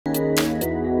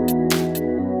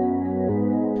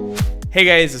Hey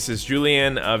guys, this is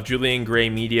Julian of Julian Gray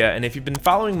Media, and if you've been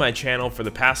following my channel for the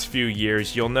past few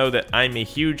years, you'll know that I'm a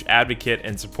huge advocate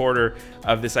and supporter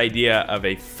of this idea of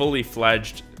a fully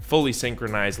fledged, fully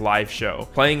synchronized live show.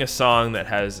 Playing a song that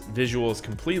has visuals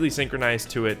completely synchronized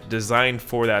to it, designed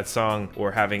for that song, or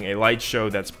having a light show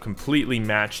that's completely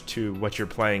matched to what you're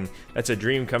playing. That's a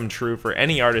dream come true for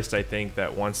any artist, I think,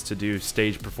 that wants to do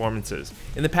stage performances.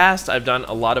 In the past, I've done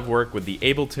a lot of work with the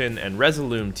Ableton and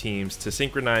Resolume teams to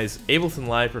synchronize Ableton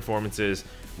Live performances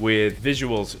with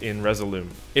visuals in Resolume.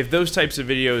 If those types of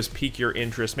videos pique your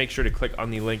interest, make sure to click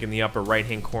on the link in the upper right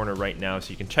hand corner right now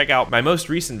so you can check out my most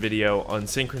recent video on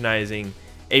synchronizing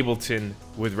Ableton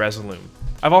with Resolume.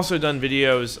 I've also done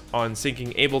videos on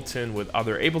syncing Ableton with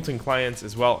other Ableton clients,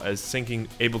 as well as syncing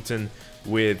Ableton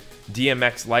with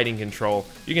DMX lighting control.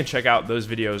 You can check out those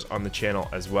videos on the channel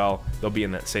as well. They'll be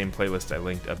in that same playlist I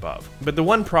linked above. But the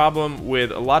one problem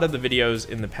with a lot of the videos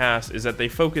in the past is that they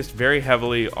focused very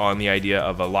heavily on the idea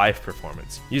of a live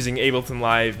performance, using Ableton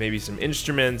Live, maybe some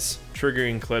instruments,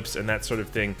 triggering clips, and that sort of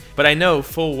thing. But I know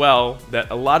full well that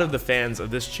a lot of the fans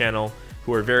of this channel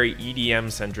who are very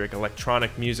EDM centric,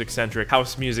 electronic music centric,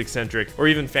 house music centric, or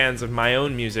even fans of my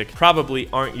own music probably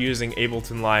aren't using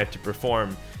Ableton Live to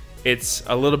perform. It's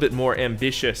a little bit more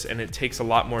ambitious and it takes a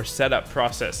lot more setup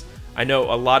process. I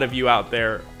know a lot of you out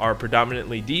there are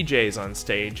predominantly DJs on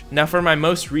stage. Now for my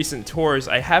most recent tours,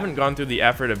 I haven't gone through the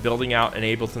effort of building out an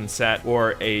Ableton set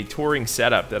or a touring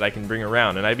setup that I can bring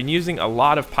around, and I've been using a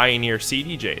lot of Pioneer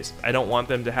CDJs. I don't want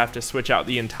them to have to switch out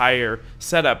the entire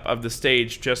setup of the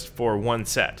stage just for one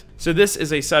set. So this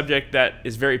is a subject that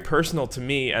is very personal to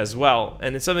me as well,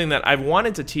 and it's something that I've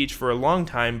wanted to teach for a long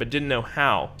time but didn't know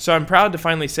how. So I'm proud to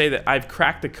finally say that I've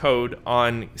cracked the code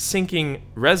on syncing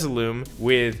Resolume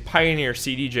with Pioneer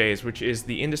CDJs, which is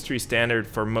the industry standard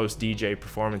for most DJ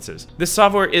performances. This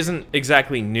software isn't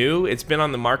exactly new. It's been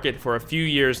on the market for a few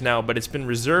years now, but it's been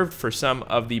reserved for some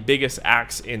of the biggest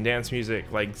acts in dance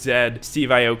music like Zedd, Steve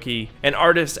Aoki, and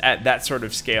artists at that sort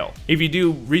of scale. If you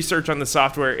do research on the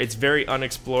software, it's very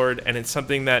unexplored, and it's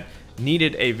something that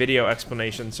needed a video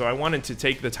explanation, so I wanted to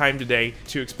take the time today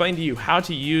to explain to you how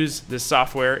to use this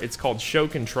software. It's called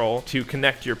ShowKontrol, to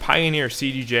connect your Pioneer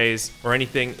CDJs or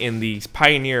anything in the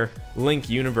Pioneer Link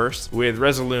universe with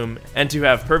Resolume, and to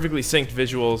have perfectly synced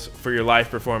visuals for your live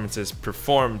performances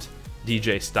performed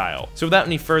DJ style. So without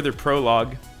any further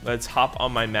prologue, let's hop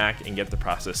on my Mac and get the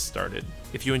process started.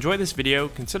 If you enjoy this video,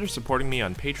 consider supporting me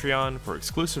on Patreon for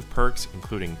exclusive perks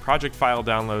including project file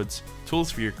downloads,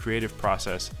 tools for your creative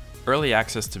process, early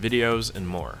access to videos, and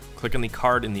more. Click on the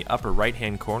card in the upper right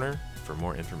hand corner for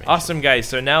more information. Awesome guys,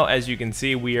 so now as you can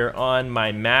see, we are on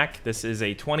my Mac. This is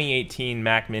a 2018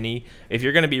 Mac Mini. If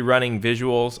you're going to be running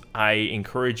visuals, I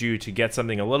encourage you to get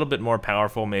something a little bit more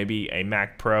powerful, maybe a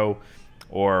Mac Pro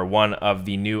or one of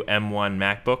the new M1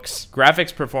 MacBooks.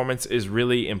 Graphics performance is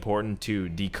really important to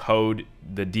decode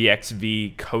the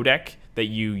DXV codec that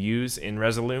you use in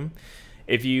Resolume.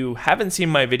 If you haven't seen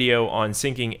my video on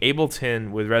syncing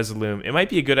Ableton with Resolume, it might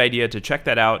be a good idea to check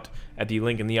that out at the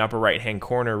link in the upper right hand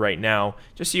corner right now,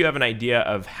 just so you have an idea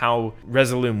of how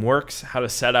Resolume works, how to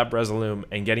set up Resolume,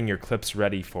 and getting your clips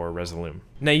ready for Resolume.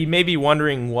 Now you may be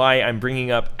wondering why I'm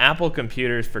bringing up Apple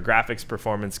computers for graphics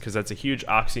performance, because that's a huge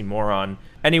oxymoron.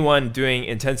 Anyone doing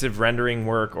intensive rendering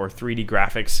work or 3D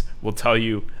graphics will tell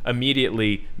you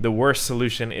immediately the worst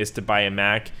solution is to buy a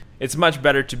Mac. It's much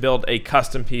better to build a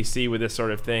custom PC with this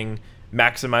sort of thing,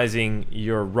 maximizing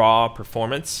your raw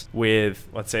performance with,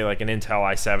 let's say, like an Intel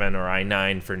i7 or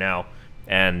i9 for now,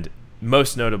 and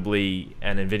most notably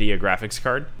an NVIDIA graphics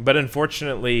card. But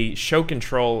unfortunately,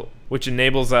 ShowKontrol, which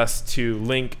enables us to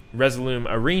link Resolume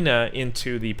Arena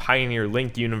into the Pioneer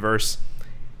Link universe,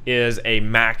 is a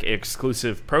Mac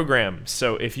exclusive program.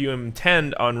 So if you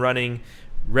intend on running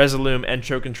Resolume and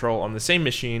ShowKontrol on the same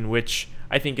machine, which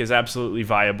I think is absolutely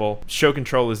viable,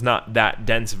 ShowKontrol is not that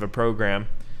dense of a program,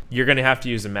 you're going to have to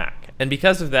use a Mac. And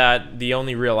because of that, the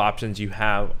only real options you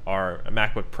have are a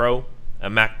MacBook Pro, a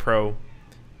Mac Pro.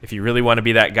 If you really want to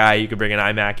be that guy, you could bring an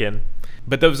iMac in.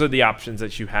 But those are the options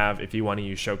that you have if you want to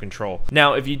use ShowKontrol.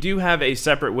 Now, if you do have a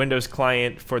separate Windows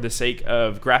client for the sake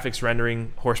of graphics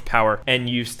rendering horsepower, and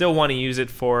you still want to use it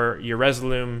for your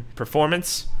Resolume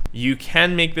performance, you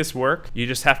can make this work. You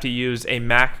just have to use a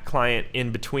Mac client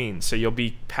in between. So you'll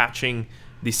be patching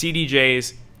the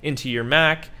CDJs into your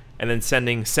Mac and then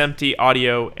sending SMPTE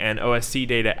audio and OSC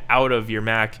data out of your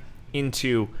Mac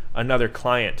into another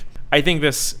client. I think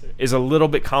this is a little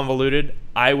bit convoluted.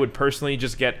 I would personally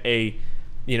just get the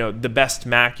best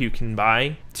Mac you can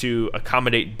buy to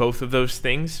accommodate both of those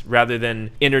things, rather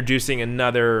than introducing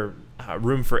another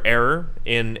room for error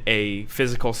in a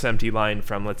physical SMPTE line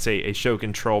from, let's say, a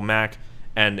ShowKontrol Mac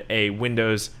and a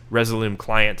Windows Resolume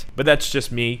client. But that's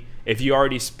just me. If you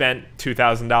already spent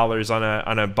 $2,000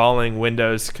 on a balling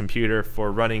Windows computer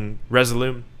for running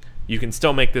Resolume, you can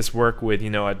still make this work with, you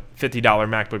know, a $50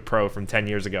 MacBook Pro from 10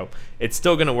 years ago. It's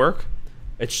still going to work.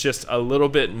 It's just a little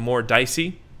bit more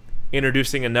dicey.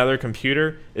 Introducing another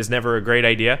computer is never a great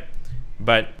idea,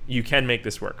 but you can make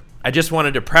this work. I just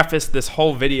wanted to preface this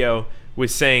whole video with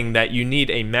saying that you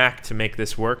need a Mac to make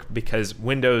this work, because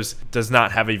Windows does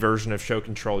not have a version of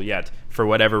ShowKontrol yet. For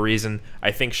whatever reason,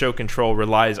 I think ShowKontrol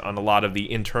relies on a lot of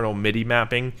the internal MIDI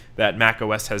mapping that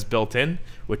macOS has built in,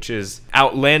 which is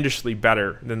outlandishly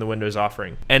better than the Windows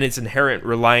offering. And its inherent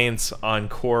reliance on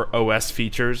core OS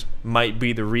features might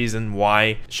be the reason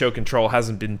why ShowKontrol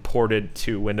hasn't been ported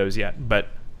to Windows yet, but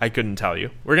I couldn't tell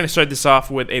you. We're going to start this off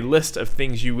with a list of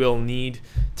things you will need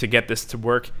to get this to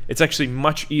work. It's actually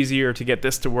much easier to get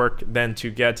this to work than to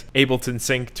get Ableton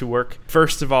Sync to work.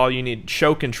 First of all, you need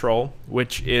ShowKontrol,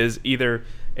 which is either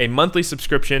a monthly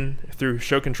subscription through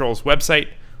ShowKontrol's website,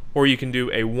 or you can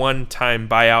do a one-time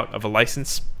buyout of a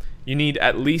license. You need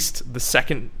at least the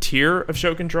second tier of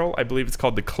ShowKontrol. I believe it's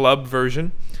called the Club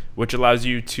version, which allows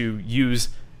you to use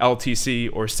LTC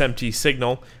or SMPTE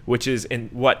signal, which is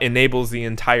what enables the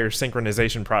entire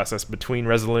synchronization process between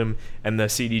Resolume and the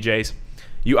CDJs.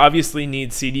 You obviously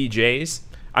need CDJs.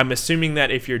 I'm assuming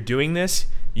that if you're doing this,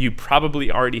 you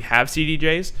probably already have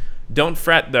CDJs. Don't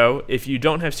fret though, if you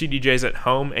don't have CDJs at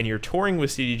home and you're touring with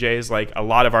CDJs like a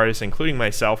lot of artists, including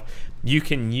myself, you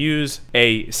can use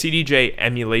a CDJ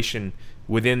emulation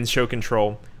within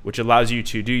ShowKontrol, which allows you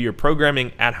to do your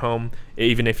programming at home,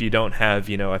 even if you don't have,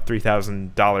 you know, a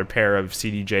 $3,000 pair of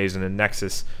CDJs and a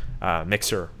Nexus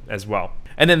mixer as well.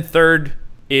 And then third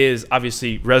is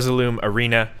obviously Resolume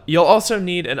Arena. You'll also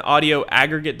need an audio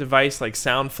aggregate device like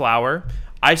Soundflower.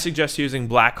 I suggest using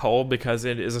Black Hole because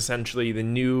it is essentially the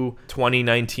new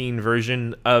 2019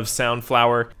 version of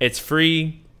Soundflower. It's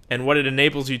free, and what it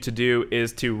enables you to do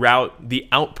is to route the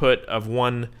output of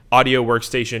one audio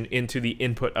workstation into the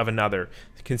input of another.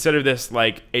 Consider this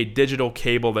like a digital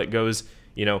cable that goes,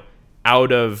 you know,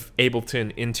 out of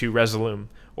Ableton into Resolume,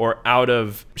 or out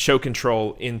of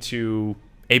ShowKontrol into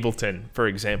Ableton, for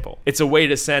example. It's a way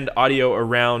to send audio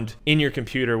around in your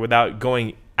computer without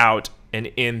going out and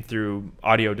in through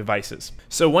audio devices.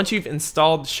 So once you've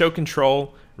installed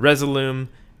ShowKontrol, Resolume,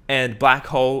 and Black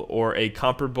Hole, or a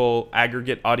comparable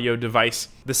aggregate audio device,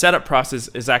 the setup process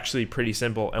is actually pretty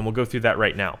simple, and we'll go through that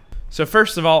right now. So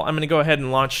first of all, I'm going to go ahead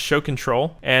and launch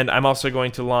ShowKontrol, and I'm also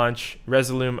going to launch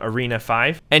Resolume Arena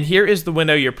 5. And here is the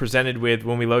window you're presented with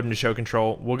when we load into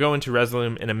ShowKontrol. We'll go into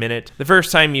Resolume in a minute. The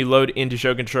first time you load into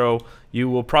ShowKontrol, you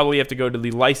will probably have to go to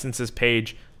the licenses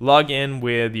page, log in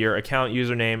with your account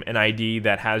username and ID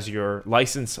that has your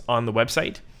license on the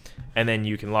website, and then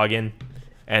you can log in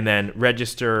and then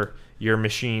register your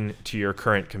machine to your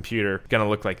current computer. It's gonna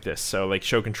look like this. So like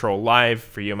ShowKontrol Live,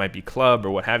 for you it might be Club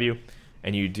or what have you,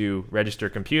 and you do register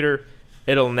computer,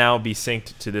 it'll now be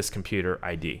synced to this computer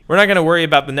ID. We're not gonna worry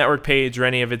about the network page or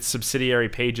any of its subsidiary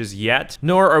pages yet,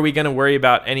 nor are we gonna worry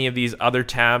about any of these other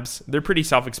tabs. They're pretty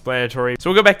self-explanatory. So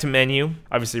we'll go back to menu.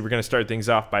 Obviously, we're gonna start things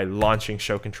off by launching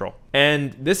ShowKontrol.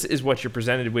 And this is what you're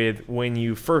presented with when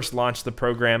you first launch the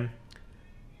program.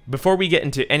 Before we get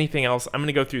into anything else, I'm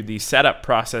gonna go through the setup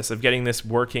process of getting this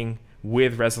working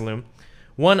with Resolume.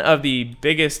 One of the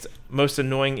biggest, most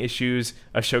annoying issues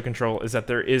of ShowKontrol is that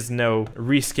there is no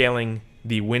rescaling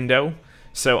the window.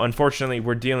 So unfortunately,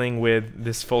 we're dealing with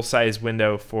this full-size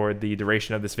window for the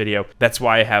duration of this video. That's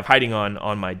why I have hiding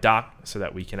on my dock, so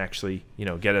that we can actually, you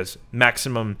know, get as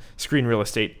maximum screen real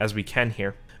estate as we can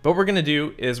here. But what we're gonna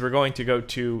do is we're going to go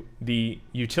to the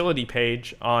utility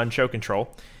page on ShowKontrol.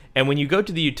 And when you go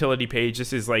to the utility page,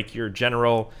 this is like your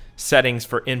general settings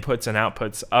for inputs and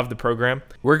outputs of the program.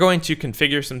 We're going to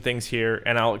configure some things here,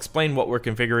 and I'll explain what we're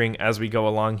configuring as we go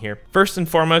along here. First and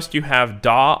foremost, you have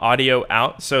DAW audio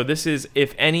out. So this is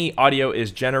if any audio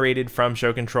is generated from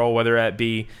ShowKontrol, whether that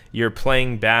be you're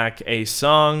playing back a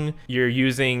song, you're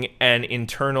using an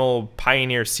internal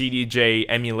Pioneer CDJ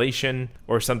emulation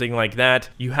or something like that,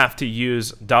 you have to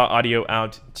use DAW audio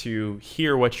out to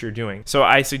hear what you're doing. So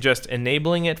I suggest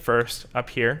enabling it first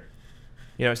up here.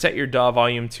 You know, set your DAW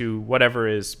volume to whatever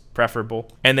is preferable,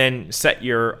 and then set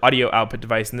your audio output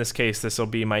device. In this case, this will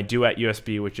be my Duet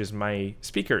USB, which is my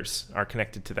speakers are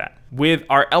connected to that. With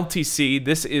our LTC,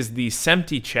 this is the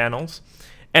SMPTE channels,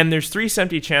 and there's 3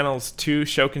 SMPTE channels to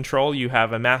ShowKontrol. You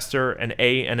have a master, an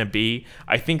A, and a B.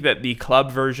 I think that the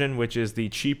Club version, which is the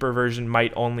cheaper version,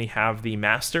 might only have the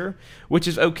master, which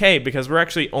is okay because we're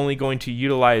actually only going to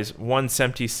utilize one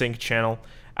SMPTE sync channel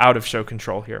out of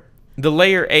ShowKontrol here. The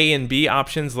layer A and B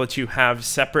options let you have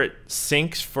separate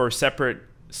syncs for separate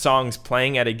songs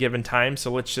playing at a given time.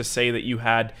 So let's just say that you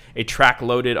had a track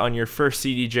loaded on your first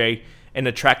CDJ and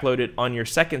a track loaded on your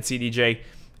second CDJ,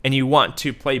 and you want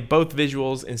to play both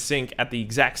visuals in sync at the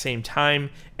exact same time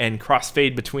and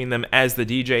crossfade between them as the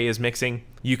DJ is mixing.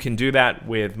 You can do that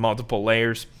with multiple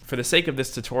layers. For the sake of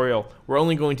this tutorial, we're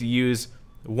only going to use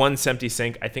one SMPTE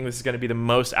sync. I think this is going to be the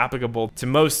most applicable to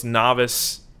most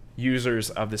novice users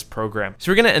of this program.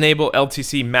 So we're going to enable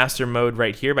LTC master mode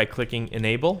right here by clicking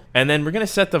enable, and then we're going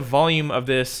to set the volume of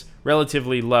this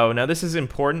relatively low. Now this is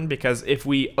important because if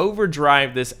we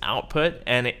overdrive this output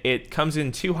and it comes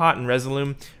in too hot in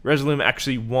Resolume, Resolume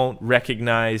actually won't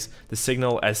recognize the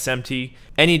signal as SMPTE.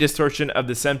 Any distortion of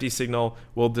the SMPTE signal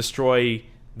will destroy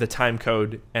the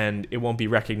timecode and it won't be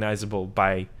recognizable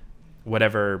by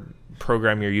whatever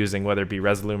program you're using, whether it be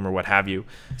Resolume or what have you.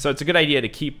 So it's a good idea to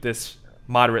keep this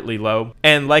moderately low.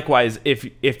 And likewise,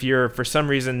 if you're for some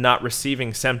reason not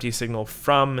receiving SMPTE signal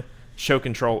from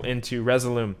ShowKontrol into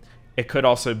Resolume, it could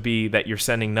also be that you're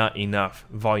sending not enough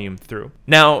volume through.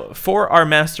 Now, for our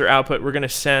master output, we're going to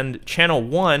send channel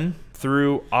 1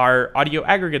 through our audio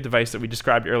aggregate device that we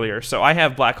described earlier. So I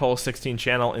have Black Hole 16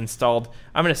 channel installed.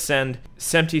 I'm going to send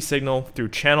SMPTE signal through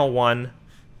channel 1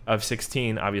 of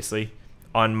 16, obviously,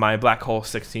 on my Black Hole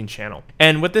 16 channel.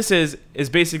 And what this is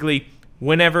basically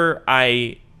whenever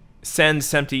I send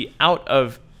SMPTE out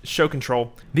of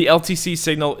ShowKontrol, the LTC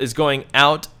signal is going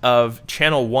out of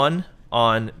channel 1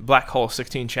 on Black Hole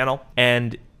 16 channel,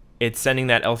 and it's sending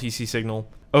that LTC signal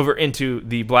over into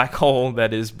the black hole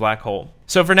that is Black Hole.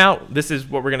 So for now, this is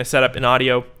what we're going to set up in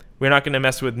audio. We're not going to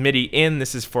mess with MIDI in.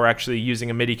 This is for actually using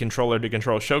a MIDI controller to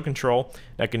control ShowKontrol.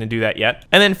 Not going to do that yet.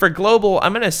 And then for global,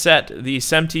 I'm going to set the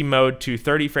SMPTE mode to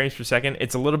 30 frames per second.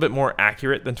 It's a little bit more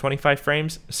accurate than 25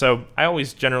 frames. So I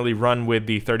always generally run with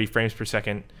the 30 frames per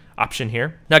second option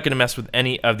here. Not going to mess with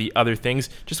any of the other things.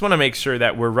 Just want to make sure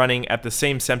that we're running at the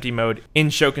same SMPTE mode in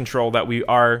ShowKontrol that we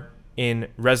are in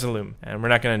Resolume. And we're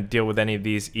not going to deal with any of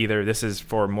these either. This is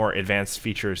for more advanced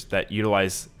features that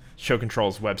utilize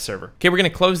ShowKontrol's web server. Okay, we're going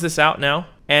to close this out now.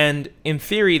 And in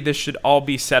theory, this should all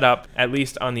be set up, at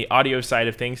least on the audio side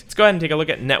of things. Let's go ahead and take a look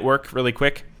at network really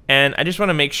quick. And I just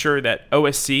want to make sure that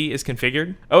OSC is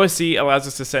configured. OSC allows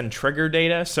us to send trigger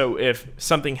data. So if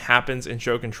something happens in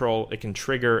ShowKontrol, it can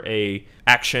trigger a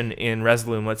action in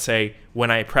Resolume. Let's say when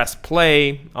I press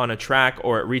play on a track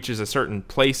or it reaches a certain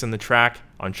place in the track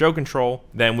on ShowKontrol,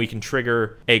 then we can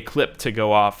trigger a clip to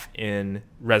go off in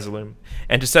Resolume.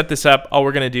 And to set this up, all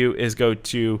we're going to do is go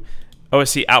to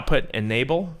OSC output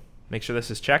enable, make sure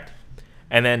this is checked,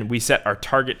 and then we set our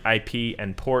target IP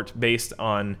and port based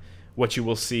on what you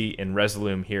will see in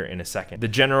Resolume here in a second. The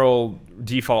general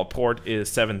default port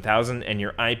is 7000 and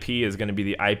your IP is going to be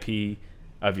the IP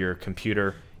of your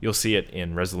computer. You'll see it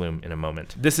in Resolume in a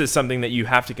moment. This is something that you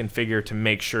have to configure to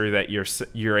make sure that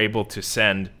you're able to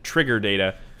send trigger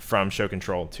data from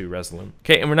ShowKontrol to Resolume.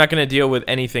 Okay, and we're not going to deal with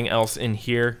anything else in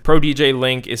here. Pro DJ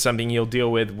Link is something you'll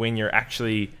deal with when you're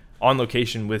actually on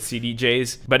location with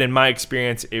CDJs, but in my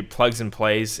experience, it plugs and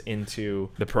plays into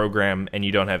the program and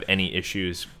you don't have any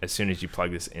issues as soon as you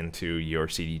plug this into your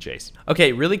CDJs.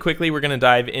 Okay, really quickly, we're gonna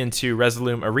dive into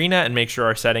Resolume Arena and make sure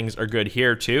our settings are good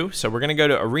here too. So we're gonna go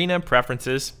to Arena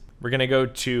Preferences. We're gonna go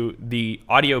to the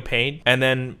audio pane, and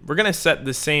then we're gonna set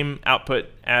the same output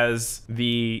as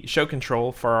the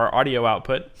ShowKontrol for our audio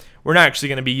output. We're not actually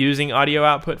gonna be using audio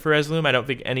output for Resolume. I don't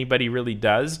think anybody really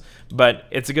does, but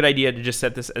it's a good idea to just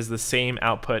set this as the same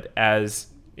output as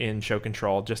in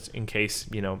ShowKontrol, just in case,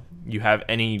 you know, you have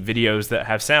any videos that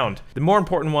have sound. The more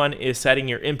important one is setting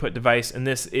your input device, and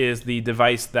this is the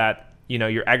device that, you know,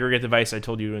 your aggregate device I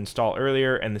told you to install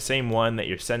earlier, and the same one that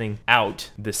you're sending out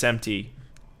the SMPTE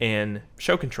in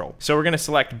ShowKontrol. So we're going to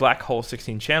select Black Hole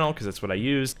 16 channel because that's what I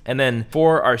use. And then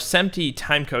for our SMPTE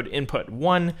timecode input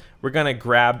 1, we're going to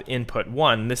grab input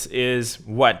 1. This is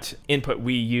what input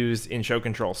we used in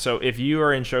ShowKontrol. So if you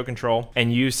are in ShowKontrol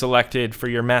and you selected for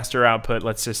your master output,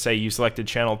 let's just say you selected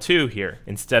channel 2 here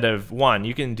instead of 1,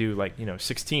 you can do like, you know,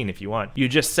 16 if you want. You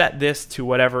just set this to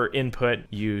whatever input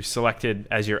you selected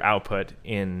as your output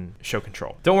in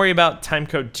ShowKontrol. Don't worry about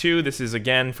timecode 2. This is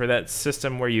again for that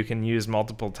system where you can use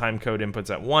multiple timecode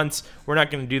inputs at once. We're not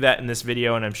going to do that in this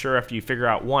video, and I'm sure after you figure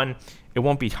out 1, it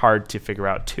won't be hard to figure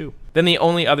out 2. Then the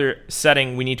only other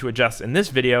setting we need to adjust in this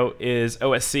video is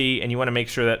OSC, and you want to make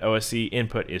sure that OSC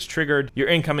input is triggered. Your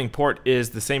incoming port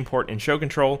is the same port in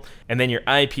ShowKontrol, and then your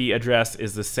IP address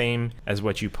is the same as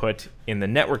what you put in the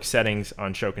network settings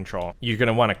on ShowKontrol. You're going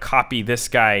to want to copy this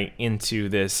guy into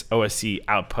this OSC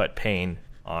output pane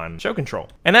on ShowKontrol.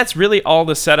 And that's really all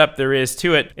the setup there is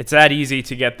to it. It's that easy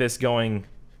to get this going,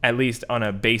 at least on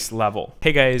a base level.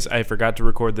 Hey guys, I forgot to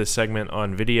record this segment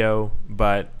on video,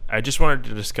 but I just wanted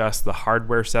to discuss the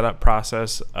hardware setup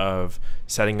process of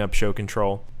setting up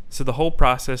ShowKontrol. So the whole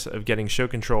process of getting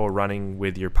ShowKontrol running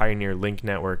with your Pioneer Link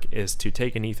network is to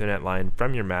take an Ethernet line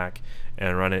from your Mac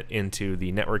and run it into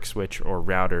the network switch or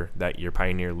router that your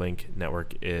Pioneer Link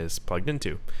network is plugged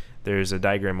into. There's a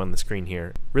diagram on the screen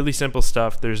here. Really simple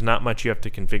stuff. There's not much you have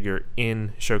to configure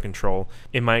in ShowKontrol.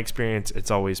 In my experience, it's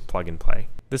always plug and play.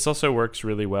 This also works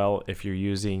really well if you're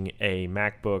using a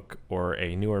MacBook or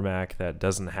a newer Mac that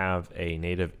doesn't have a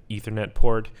native Ethernet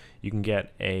port. You can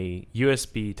get a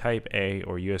USB Type A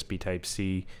or USB Type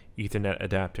C Ethernet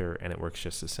adapter and it works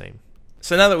just the same.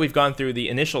 So now that we've gone through the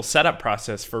initial setup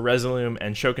process for Resolume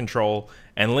and ShowKontrol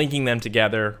and linking them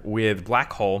together with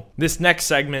Blackhole, this next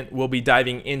segment will be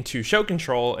diving into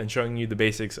ShowKontrol and showing you the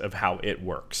basics of how it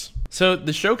works. So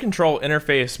the ShowKontrol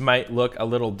interface might look a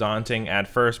little daunting at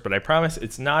first, but I promise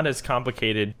it's not as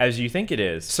complicated as you think it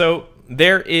is. So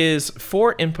there is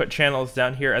 4 input channels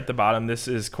down here at the bottom. This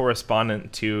is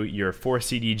correspondent to your 4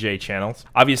 CDJ channels.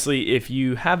 Obviously, if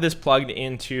you have this plugged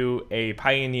into a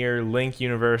Pioneer Link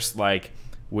universe, like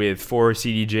with 4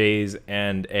 CDJs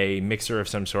and a mixer of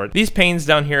some sort, these panes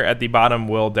down here at the bottom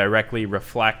will directly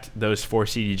reflect those 4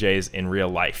 CDJs in real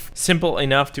life. Simple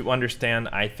enough to understand,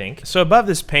 I think. So above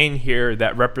this pane here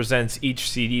that represents each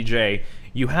CDJ,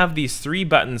 you have these 3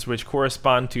 buttons which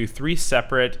correspond to 3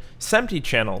 separate SMPTE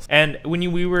channels. And when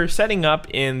we were setting up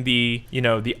in the,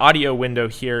 the audio window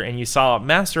here, and you saw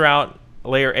master out,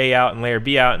 layer A out, and layer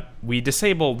B out, we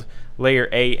disabled layer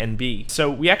A and B.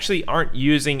 So we actually aren't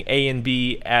using A and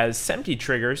B as SMPTE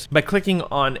triggers. By clicking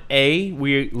on A,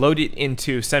 we load it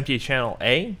into SMPTE channel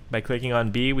A. By clicking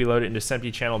on B, we load it into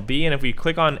SMPTE channel B. And if we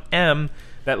click on M,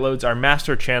 that loads our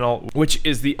master channel, which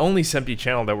is the only SMPTE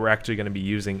channel that we're actually going to be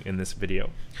using in this video.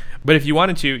 But if you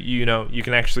wanted to, you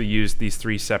can actually use these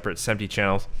 3 separate SMPTE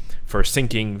channels for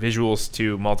syncing visuals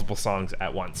to multiple songs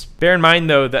at once. Bear in mind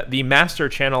though that the master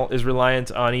channel is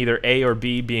reliant on either A or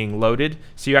B being loaded,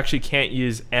 so you actually can't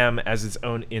use M as its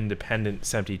own independent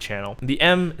SMPTE channel. The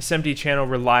M SMPTE channel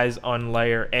relies on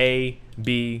layer A,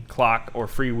 B, clock, or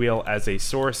freewheel as a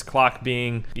source, clock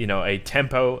being, a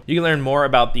tempo. You can learn more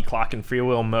about the clock and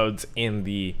freewheel modes in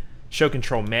the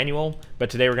ShowKontrol manual, but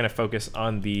today we're going to focus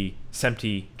on the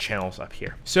SMPTE channels up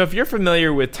here. So if you're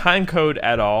familiar with timecode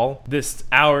at all, this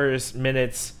hours,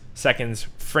 minutes, seconds,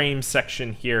 frames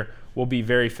section here will be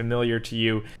very familiar to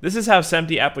you. This is how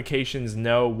SMPTE applications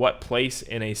know what place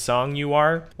in a song you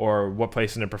are, or what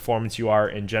place in a performance you are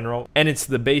in general, and it's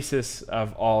the basis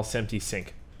of all SMPTE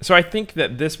sync. So I think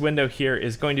that this window here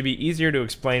is going to be easier to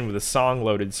explain with a song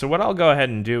loaded. So what I'll go ahead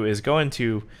and do is go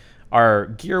into our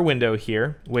gear window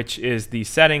here, which is the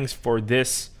settings for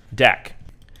this deck.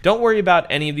 Don't worry about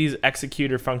any of these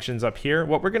executor functions up here.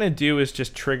 What we're going to do is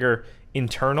just trigger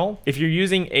internal. If you're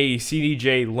using a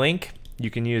CDJ link,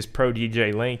 you can use Pro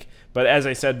DJ Link, but as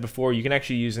I said before, you can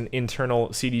actually use an internal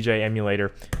CDJ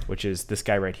emulator, which is this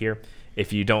guy right here,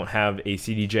 if you don't have a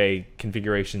CDJ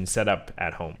configuration set up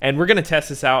at home. And we're gonna test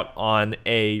this out on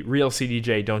a real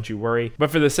CDJ, don't you worry. But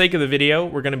for the sake of the video,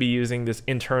 we're gonna be using this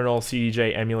internal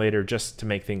CDJ emulator just to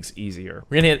make things easier.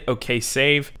 We're gonna hit OK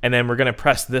Save, and then we're gonna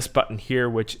press this button here,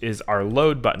 which is our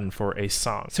load button for a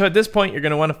song. So at this point, you're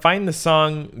gonna wanna find the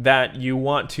song that you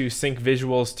want to sync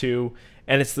visuals to,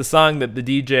 and it's the song that the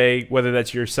DJ, whether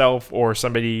that's yourself or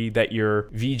somebody that you're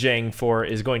VJing for,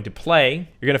 is going to play.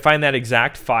 You're going to find that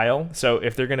exact file. So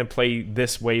if they're going to play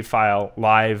this WAV file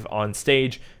live on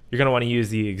stage, you're going to want to use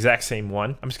the exact same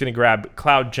one. I'm just going to grab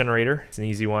Cloud Generator. It's an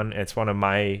easy one. It's one of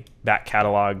my back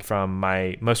catalog from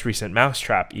my most recent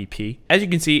Mousetrap EP. As you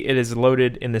can see, it is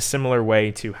loaded in a similar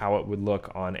way to how it would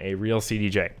look on a real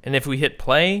CDJ. And if we hit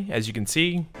play, as you can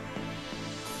see,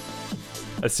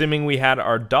 assuming we had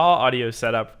our DAW audio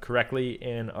set up correctly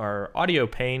in our audio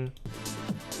pane,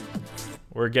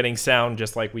 we're getting sound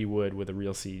just like we would with a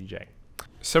real CDJ.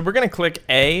 So we're going to click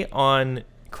A on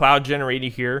Cloud Generator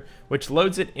here, which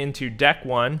loads it into deck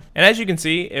 1. And as you can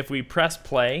see, if we press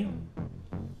play,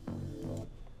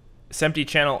 SMPTE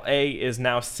channel A is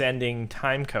now sending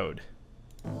timecode.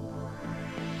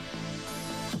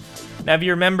 Now if you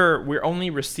remember, we're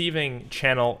only receiving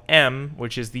channel M,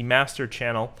 which is the master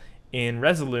channel, in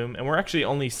Resolume, and we're actually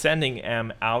only sending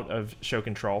M out of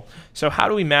ShowKontrol. So how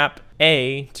do we map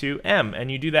A to M?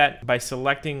 And you do that by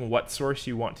selecting what source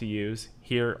you want to use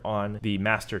here on the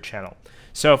master channel.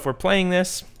 So if we're playing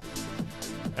this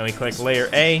and we click layer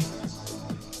A,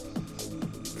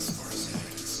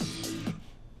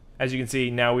 as you can see,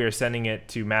 now we are sending it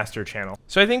to master channel.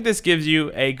 So I think this gives you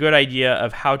a good idea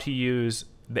of how to use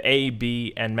the A,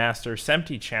 B, and master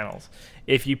SMPTE channels.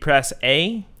 If you press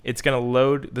A, it's going to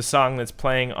load the song that's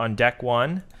playing on deck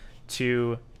 1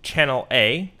 to channel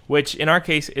A, which in our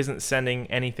case isn't sending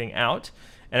anything out.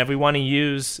 And if we want to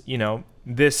use, you know,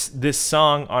 this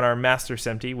song on our master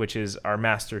SMPTE, which is our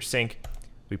master sync,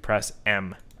 we press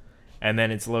M. And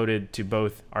then it's loaded to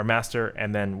both our master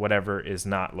and then whatever is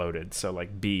not loaded. So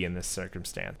like B in this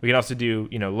circumstance. We can also do,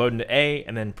 you know, load into A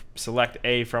and then select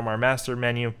A from our master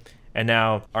menu. And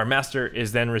now our master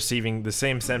is then receiving the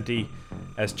same SMPTE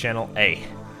as channel A.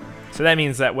 So that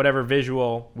means that whatever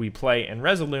visual we play in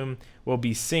Resolume will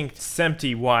be synced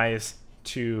SMPTE-wise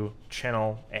to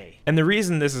channel A. And the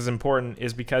reason this is important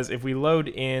is because if we load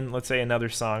in, let's say, another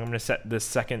song, I'm going to set this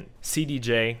second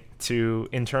CDJ to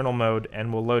internal mode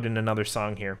and we'll load in another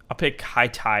song here. I'll pick High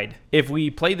Tide. If we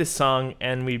play this song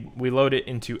and we load it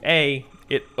into A,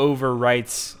 it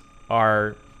overwrites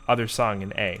our other song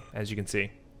in A, as you can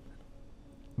see.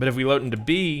 But if we load into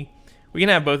B, we can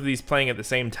have both of these playing at the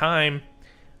same time,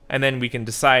 and then we can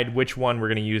decide which one we're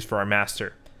going to use for our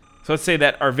master. So let's say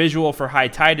that our visual for High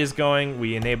Tide is going,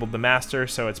 we enabled the master,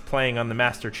 so it's playing on the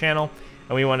master channel,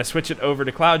 and we want to switch it over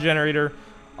to Cloud Generator.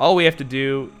 All we have to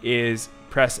do is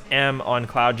press M on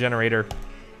Cloud Generator,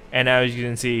 and now as you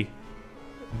can see,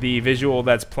 the visual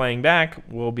that's playing back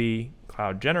will be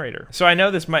Cloud Generator. So I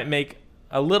know this might make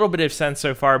a little bit of sense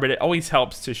so far, but it always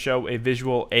helps to show a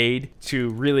visual aid to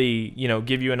really, you know,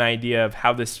 give you an idea of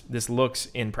how this looks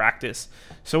in practice.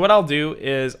 So what I'll do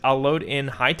is I'll load in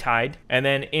High Tide, and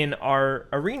then in our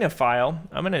arena file,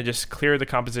 I'm gonna just clear the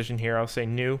composition here. I'll say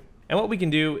new. And what we can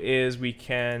do is we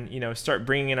can, you know, start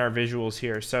bringing in our visuals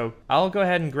here. So I'll go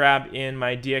ahead and grab in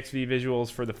my DXV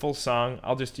visuals for the full song.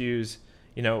 I'll just use,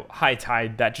 you know, High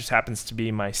Tide. That just happens to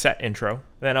be my set intro.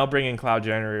 Then I'll bring in Cloud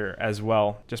Generator as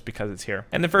well, just because it's here.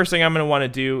 And the first thing I'm going to want to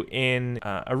do in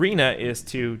Arena is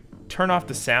to turn off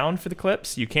the sound for the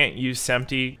clips. You can't use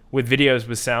SMPTE with videos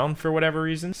with sound for whatever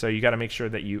reason, so you got to make sure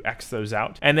that you X those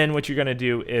out. And then what you're going to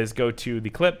do is go to the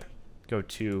clip, go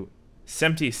to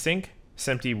SMPTE Sync,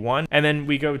 SMPTE 1, and then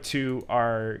we go to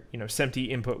our, you know,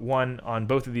 SMPTE input 1 on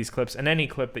both of these clips, and any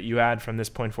clip that you add from this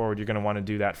point forward, you're going to want to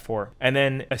do that for. And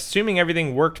then assuming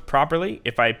everything worked properly,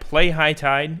 if I play High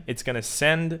Tide, it's going to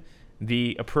send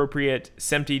the appropriate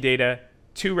SMPTE data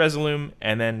to Resolume,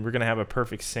 and then we're going to have a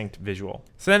perfect synced visual.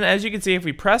 So then as you can see, if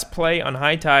we press play on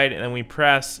High Tide and then we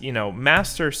press, you know,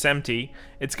 master SMPTE,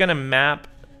 it's going to map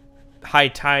High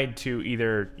Tide to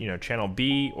either, you know, channel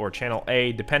B or channel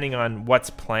A, depending on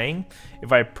what's playing.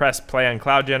 If I press play on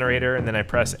Cloud Generator and then I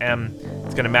press M,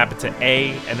 it's going to map it to A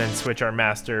and then switch our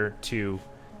master to,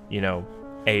 you know,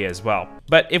 A as well.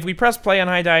 But if we press play on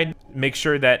High Tide, make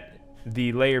sure that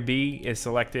the layer B is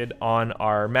selected on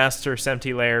our master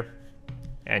SMPTE layer,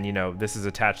 and you know, this is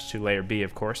attached to layer B,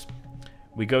 of course.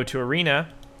 We go to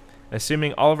Arena,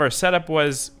 assuming all of our setup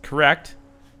was correct.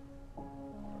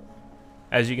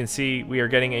 As you can see, we are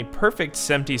getting a perfect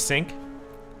SMPTE sync,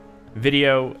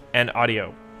 video, and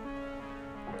audio.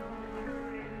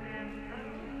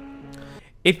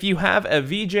 If you have a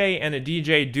VJ and a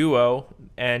DJ duo,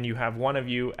 and you have one of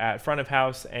you at front of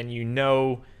house, and you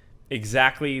know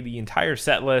exactly the entire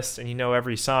set list, and you know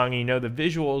every song, and you know the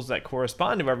visuals that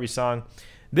correspond to every song,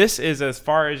 this is as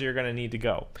far as you're going to need to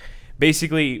go.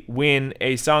 Basically, when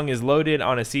a song is loaded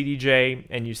on a CDJ,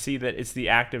 and you see that it's the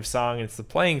active song, and it's the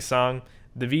playing song,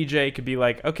 the VJ could be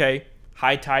like, okay,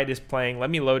 High Tide is playing, let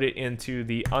me load it into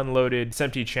the unloaded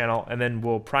SMPTE channel, and then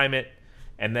we'll prime it,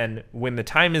 and then when the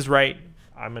time is right,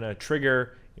 I'm going to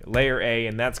trigger layer A,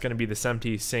 and that's going to be the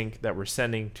SMPTE sync that we're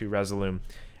sending to Resolume.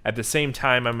 At the same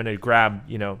time, I'm going to grab,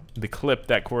 you know, the clip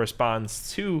that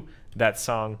corresponds to that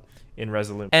song in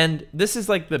Resolume. And this is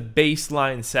like the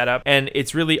baseline setup, and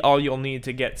it's really all you'll need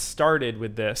to get started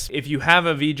with this. If you have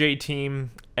a VJ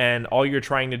team and all you're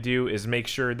trying to do is make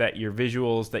sure that your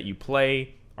visuals that you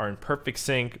play are in perfect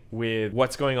sync with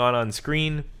what's going on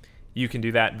screen, you can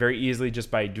do that very easily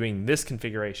just by doing this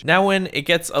configuration. Now, when it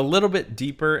gets a little bit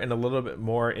deeper and a little bit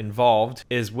more involved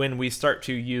is when we start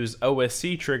to use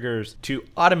OSC triggers to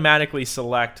automatically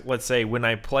select, let's say when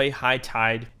I play High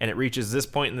Tide and it reaches this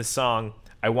point in the song,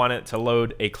 I want it to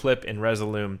load a clip in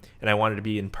Resolume, and I want it to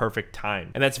be in perfect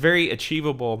time. And that's very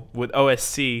achievable with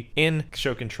OSC in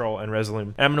ShowKontrol and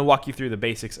Resolume. And I'm gonna walk you through the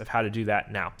basics of how to do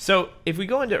that now. So if we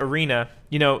go into Arena,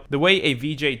 you know, the way a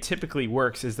VJ typically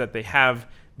works is that they have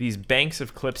these banks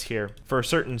of clips here for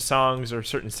certain songs or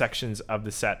certain sections of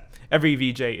the set. Every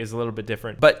VJ is a little bit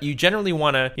different, but you generally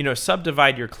want to, you know,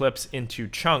 subdivide your clips into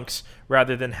chunks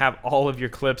rather than have all of your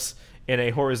clips in a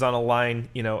horizontal line,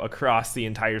 you know, across the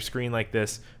entire screen like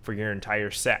this for your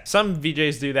entire set. Some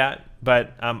VJs do that,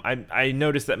 but I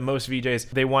noticed that most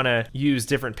VJs, they want to use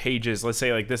different pages. Let's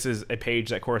say like this is a page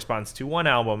that corresponds to one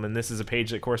album, and this is a page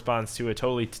that corresponds to a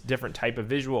totally different type of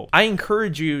visual. I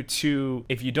encourage you to,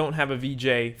 if you don't have a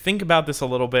VJ, think about this a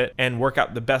little bit and work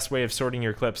out the best way of sorting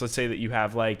your clips. Let's say that you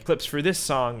have like clips for this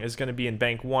song is going to be in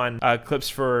bank 1, clips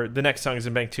for the next song is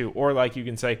in bank 2, or like you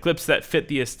can say clips that fit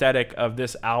the aesthetic of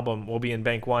this album will be in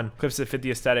bank 1, clips that fit the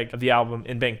aesthetic of the album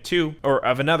in bank 2, or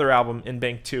of another album in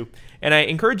bank 2. And I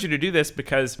encourage you to do this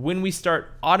because when we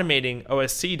start automating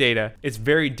OSC data, it's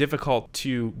very difficult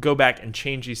to go back and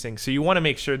change these things. So you want to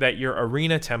make sure that your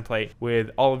arena template with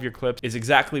all of your clips is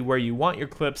exactly where you want your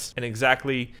clips and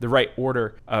exactly the right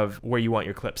order of where you want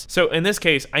your clips. So in this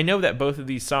case, I know that both of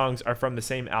these songs are from the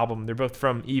same album. They're both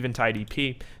from Eventide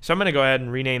EP. So I'm going to go ahead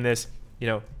and rename this, you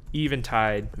know,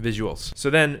 Eventide visuals. So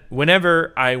then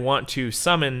whenever I want to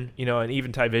summon, you know, an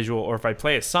Eventide visual, or if I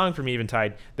play a song from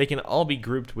Eventide, they can all be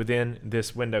grouped within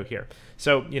this window here.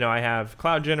 So, you know, I have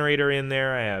Cloud Generator in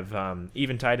there, I have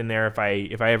Eventide in there. If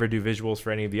I ever do visuals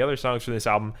for any of the other songs from this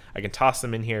album, I can toss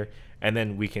them in here and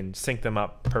then we can sync them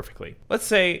up perfectly. Let's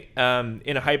say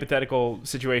in a hypothetical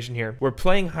situation here, we're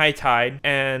playing High Tide,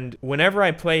 and whenever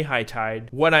I play High Tide,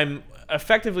 what I'm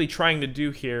effectively trying to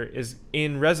do here is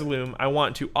in Resolume, I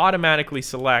want to automatically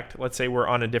select, let's say we're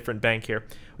on a different bank here.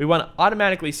 We want to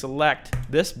automatically select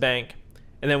this bank,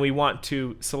 and then we want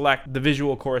to select the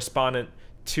visual correspondent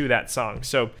to that song.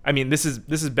 So, I mean, this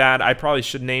is bad. I probably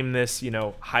should name this, you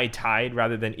know, High Tide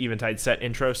rather than Eventide Set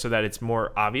Intro so that it's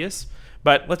more obvious.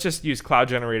 But let's just use Cloud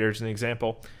Generator as an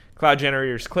example. Cloud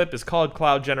Generator's clip is called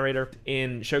Cloud Generator.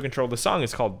 In ShowKontrol, the song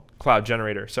is called Cloud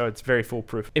Generator, so it's very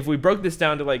foolproof. If we broke this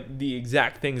down to like the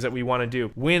exact things that we want to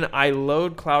do, when I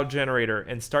load Cloud Generator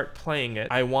and start playing it,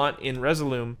 I want in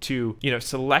Resolume to, you know,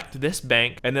 select this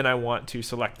bank, and then I want to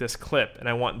select this clip, and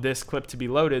I want this clip to be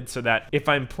loaded so that if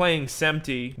I'm playing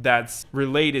SMPTE that's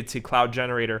related to Cloud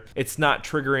Generator, it's not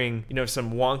triggering, you know,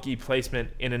 some wonky placement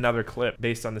in another clip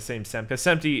based on the same SMPTE, because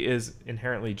SMPTE is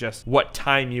inherently just what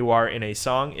time you are in a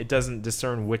song. It doesn't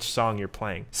discern which song you're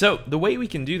playing. So the way we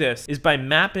can do this is by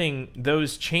mapping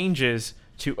those changes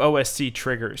to OSC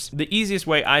triggers. The easiest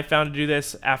way I found to do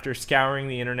this after scouring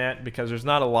the internet, because there's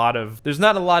not a lot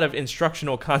of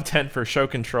instructional content for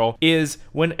ShowKontrol, is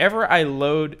whenever I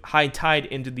load High Tide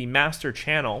into the master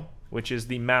channel, which is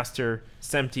the master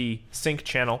SMPTE sync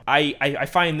channel, I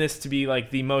find this to be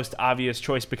like the most obvious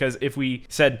choice, because if we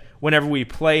said whenever we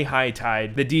play High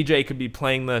Tide, the DJ could be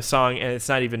playing the song and it's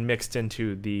not even mixed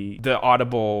into the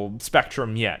audible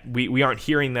spectrum yet. We aren't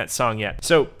hearing that song yet.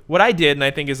 So what I did, and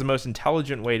I think is the most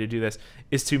intelligent way to do this,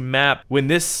 is to map when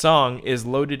this song is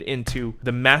loaded into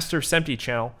the master SMPTE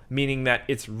channel, meaning that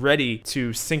it's ready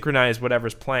to synchronize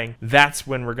whatever's playing. That's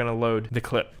when we're going to load the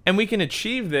clip. And we can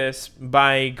achieve this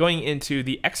by going into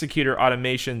the executor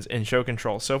automations in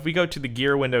ShowKontrol. So if we go to the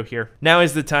gear window here, now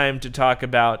is the time to talk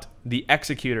about the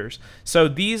executors. So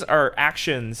these are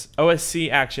actions, OSC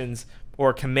actions,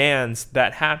 or commands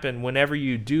that happen whenever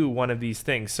you do one of these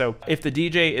things. So if the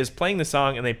DJ is playing the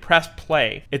song and they press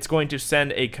play, it's going to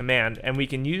send a command, and we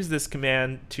can use this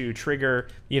command to trigger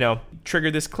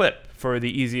this clip for the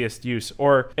easiest use.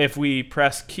 Or if we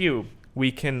press Q,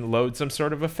 we can load some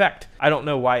sort of effect. I don't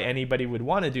know why anybody would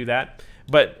want to do that,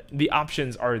 but the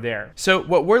options are there. So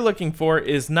what we're looking for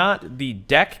is not the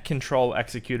deck control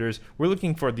executors, we're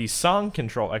looking for the song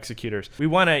control executors. We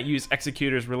want to use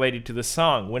executors related to the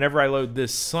song. Whenever I load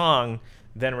this song,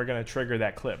 then we're going to trigger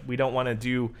that clip. We don't want to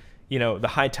do, you know, the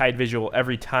High Tide visual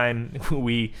every time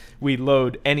we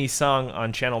load any song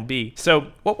on channel B. So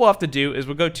what we'll have to do is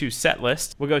we'll go to set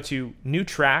list, we'll go to new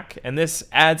track, and this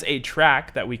adds a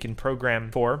track that we can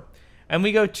program for, and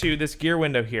we go to this gear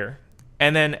window here.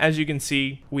 And then as you can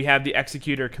see, we have the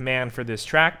executor command for this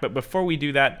track. But before we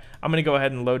do that, I'm going to go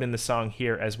ahead and load in the song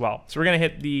here as well. So we're going to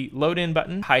hit the load in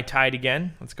button, High Tide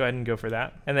again. Let's go ahead and go for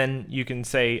that. And then you can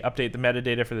say update the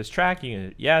metadata for this track. You can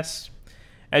hit yes.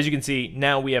 As you can see,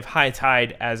 now we have High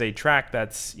Tide as a track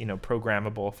that's, you know,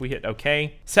 programmable. If we hit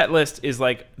OK, set list is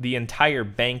like the entire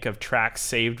bank of tracks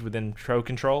saved within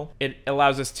ShowKontrol. It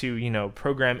allows us to, you know,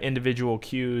 program individual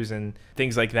cues and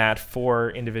things like that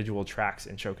for individual tracks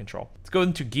in ShowKontrol. Let's go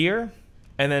into gear,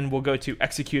 and then we'll go to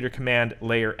executor command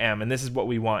layer M, and this is what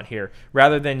we want here.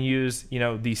 Rather than use, you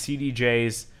know, the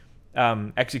CDJs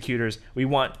executors, we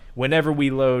want whenever we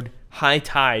load High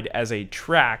Tide as a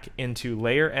track into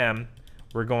layer M,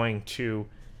 we're going to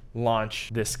launch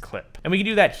this clip. And we can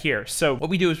do that here. So what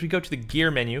we do is we go to the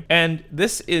gear menu, and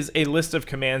this is a list of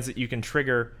commands that you can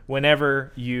trigger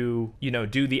whenever you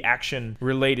do the action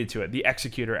related to it, the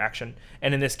executor action.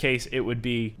 And in this case, it would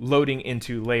be loading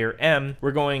into layer M.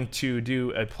 We're going to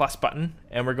do a plus button,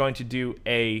 and we're going to do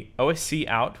a OSC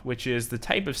out, which is the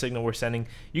type of signal we're sending.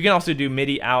 You can also do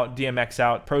MIDI out, DMX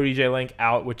out, Pro DJ Link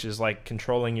out, which is like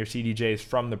controlling your CDJs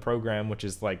from the program, which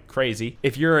is like crazy.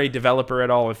 If you're a developer at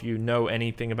all, if you know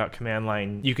anything about command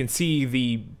line, you can see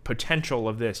the potential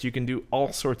of this. You can do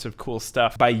all sorts of cool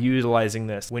stuff by utilizing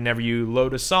this. Whenever you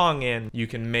load a song in, you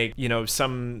can make,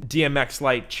 some DMX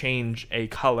light change a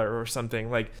color or something.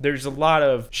 Like, there's a lot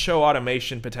of show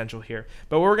automation potential here.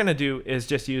 But what we're gonna do is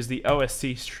just use the OSC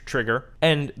trigger.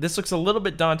 And this looks a little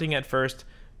bit daunting at first,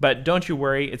 but don't you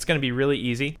worry, it's going to be really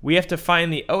easy. We have to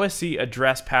find the OSC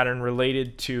address pattern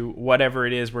related to whatever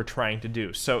it is we're trying to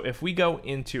do. So if we go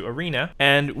into Arena,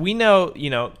 and we know,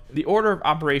 the order of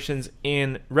operations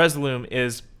in Resolume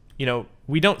is,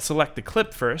 we don't select the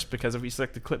clip first, because if we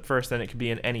select the clip first, then it could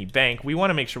be in any bank. We want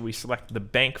to make sure we select the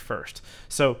bank first.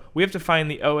 So we have to find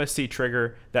the OSC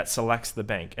trigger that selects the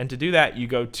bank. And to do that, you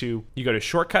go to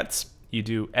shortcuts. You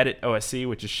do edit OSC,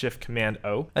 which is Shift Command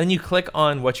O, and then you click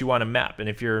on what you want to map. And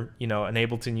if you're, an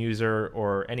Ableton user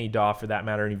or any DAW for that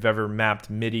matter, and you've ever mapped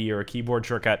MIDI or a keyboard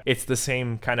shortcut, it's the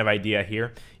same kind of idea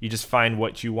here. You just find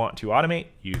what you want to automate,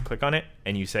 you click on it,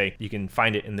 and you say, you can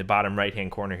find it in the bottom right-hand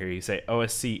corner here. You say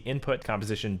OSC input,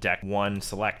 composition, deck 1,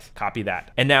 select, copy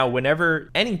that. And now whenever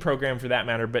any program for that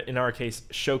matter, but in our case,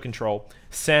 ShowKontrol,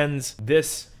 sends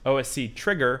this OSC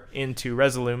trigger into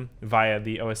Resolume via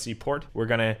the OSC port, we're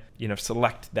gonna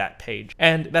select that page.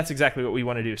 And that's exactly what we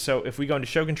want to do. So if we go into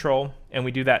ShowKontrol and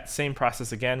we do that same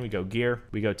process again, we go gear,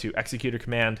 we go to executor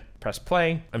command, press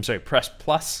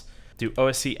plus, do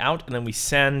OSC out, and then we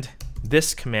send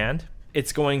this command.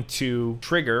 It's going to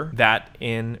trigger that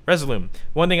in Resolume.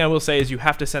 One thing I will say is you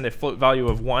have to send a float value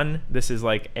of 1. This is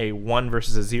like a 1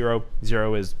 versus a 0.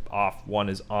 0 is off, 1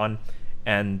 is on.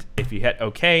 And if you hit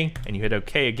OK and you hit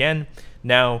OK again,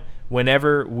 now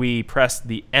whenever we press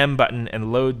the M button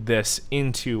and load this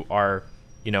into our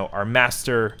our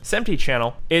master SMPTE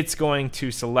channel, it's going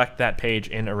to select that page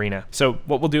in Arena. So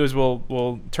what we'll do is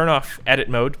we'll turn off edit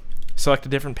mode, select a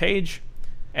different page,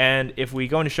 and if we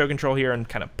go into ShowKontrol here and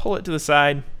kind of pull it to the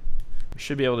side, we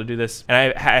should be able to do this.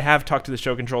 And I have talked to the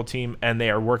ShowKontrol team, and they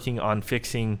are working on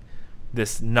fixing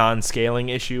this non-scaling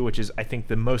issue, which is, I think,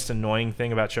 the most annoying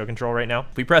thing about ShowKontrol right now.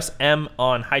 If we press M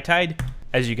on high tide,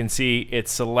 as you can see, it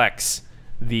selects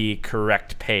the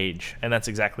correct page, and that's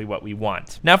exactly what we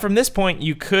want. Now from this point,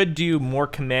 you could do more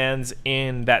commands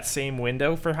in that same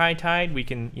window for high tide. We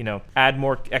can, add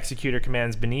more executor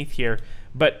commands beneath here,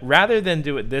 but rather than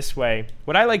do it this way,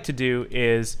 what I like to do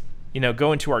is,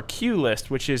 go into our queue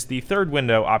list, which is the third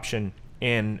window option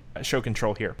in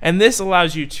ShowKontrol here. And this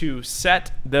allows you to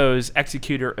set those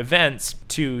executor events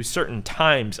to certain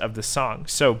times of the song.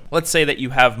 So let's say that you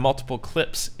have multiple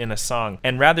clips in a song,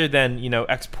 and rather than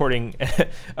exporting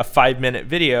a 5-minute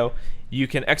video, you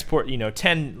can export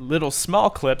 10 little small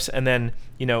clips, and then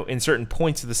in certain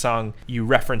points of the song you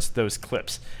reference those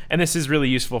clips. And this is really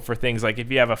useful for things like if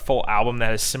you have a full album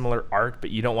that has similar art but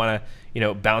you don't want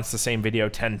to bounce the same video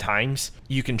 10 times,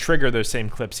 you can trigger those same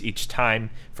clips each time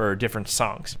for different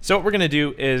songs. So what we're going to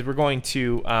do is we're going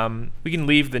to we can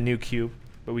leave the new queue,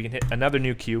 but we can hit another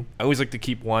new queue. I always like to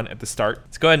keep one at the start.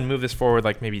 Let's go ahead and move this forward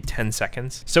like maybe 10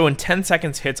 seconds. So when 10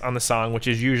 seconds hits on the song, which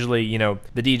is usually, the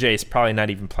DJ is probably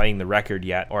not even playing the record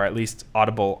yet, or at least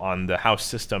audible on the house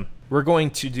system, we're going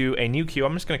to do a new queue.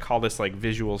 I'm just going to call this like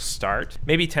visual start.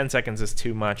 Maybe 10 seconds is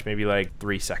too much, maybe like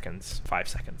 3 seconds, 5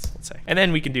 seconds, let's say. And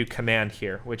then we can do command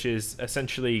here, which is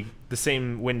essentially the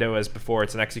same window as before.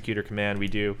 It's an executor command. We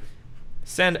do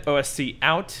send OSC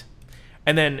out.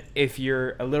 And then if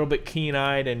you're a little bit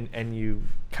keen-eyed and you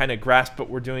kind of grasp what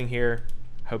we're doing here,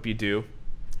 hope you do,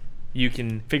 you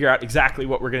can figure out exactly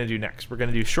what we're going to do next. We're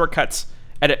going to do shortcuts,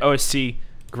 edit OSC,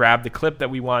 grab the clip that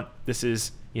we want. This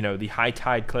is, the high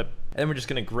tide clip. And then we're just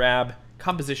going to grab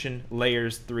composition,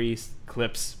 layers, 3,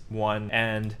 clips, 1,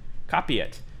 and copy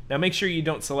it. Now make sure you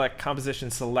don't select composition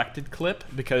selected clip,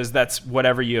 because that's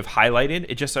whatever you have highlighted.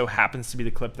 It just so happens to be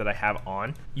the clip that I have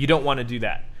on. You don't want to do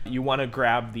that. You want to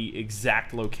grab the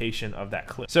exact location of that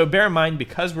clip. So bear in mind,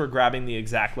 because we're grabbing the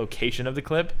exact location of the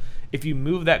clip, if you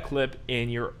move that clip in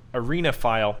your Arena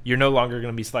file, you're no longer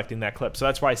going to be selecting that clip. So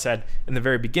that's why I said in the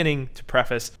very beginning, to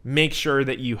preface, make sure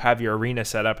that you have your Arena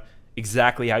set up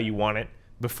exactly how you want it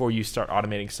before you start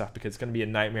automating stuff, because it's going to be a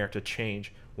nightmare to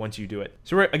change once you do it.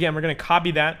 So we're going to copy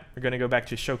that. We're going to go back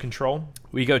to ShowKontrol.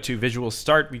 We go to visual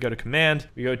start. We go to command.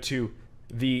 We go to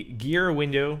the gear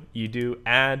window. You do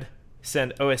add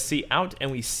send OSC out,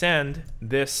 and we send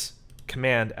this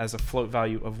command as a float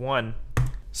value of 1.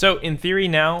 So in theory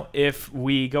now, if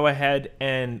we go ahead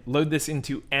and load this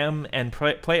into M and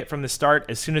play it from the start,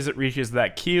 as soon as it reaches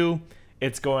that queue,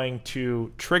 it's going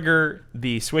to trigger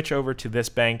the switch over to this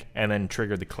bank and then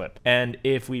trigger the clip. And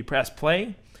if we press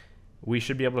play, we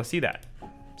should be able to see that.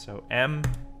 So M.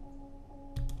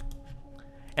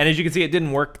 And as you can see, it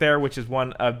didn't work there, which is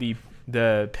one of the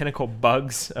pinnacle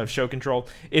bugs of ShowKontrol.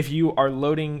 If you are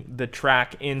loading the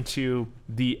track into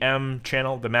the M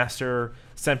channel, the master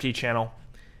SMPTE channel,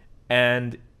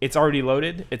 and it's already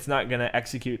loaded, it's not going to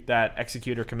execute that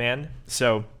executor command.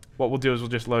 So what we'll do is we'll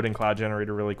just load in Cloud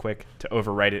Generator really quick to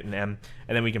overwrite it in M,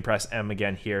 and then we can press M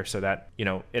again here so that, you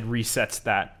know, it resets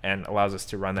that and allows us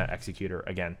to run that executor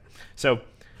again. So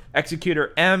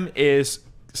executor M is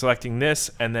selecting this,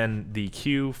 and then the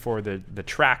queue for the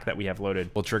track that we have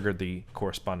loaded will trigger the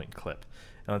corresponding clip.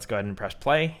 Now let's go ahead and press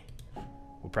play.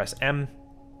 We'll press M,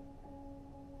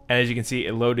 and as you can see,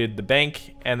 it loaded the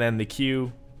bank, and then the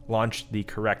queue launched the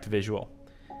correct visual.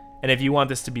 And if you want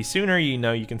this to be sooner, you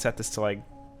know, you can set this to, like,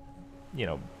 you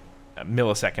know, a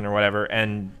millisecond or whatever,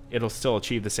 and it'll still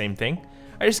achieve the same thing.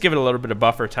 I just give it a little bit of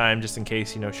buffer time just in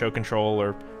case, you know, ShowKontrol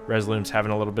or Resolume's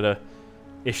having a little bit of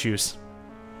issues.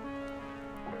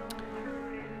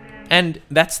 And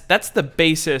that's the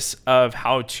basis of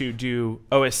how to do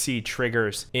OSC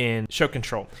triggers in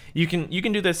ShowKontrol. You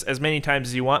can do this as many times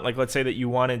as you want. Like, let's say that you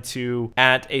wanted to,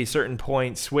 at a certain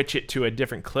point, switch it to a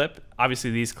different clip.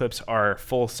 Obviously, these clips are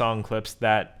full song clips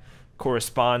that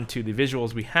correspond to the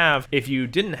visuals we have. If you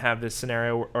didn't have this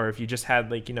scenario, or if you just had,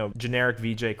 like, you know, generic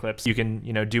VJ clips, you can,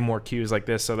 you know, do more cues like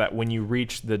this so that when you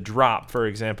reach the drop, for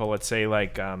example, let's say,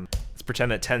 like, let's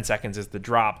pretend that 10 seconds is the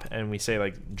drop, and we say,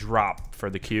 like, drop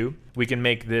for the cue. We can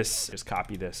make this, just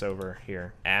copy this over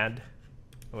here, add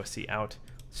OSC out.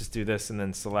 Let's just do this and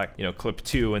then select, you know, clip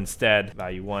 2 instead,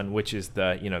 value 1, which is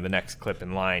the, you know, the next clip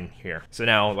in line here. So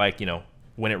now, like, you know,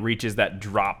 when it reaches that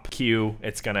drop cue,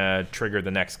 it's gonna trigger the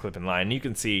next clip in line. And you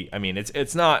can see, I mean,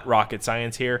 it's not rocket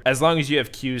science here. As long as you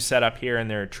have cues set up here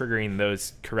and they're triggering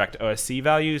those correct OSC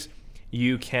values,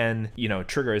 you can, you know,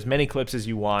 trigger as many clips as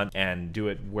you want and do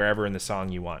it wherever in the song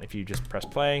you want. If you just press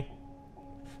play,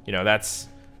 you know, that's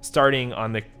starting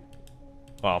on the,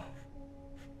 well,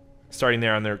 starting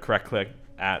there on the correct click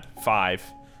at 5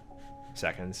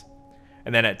 seconds.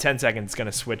 And then at 10 seconds, it's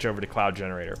gonna switch over to Cloud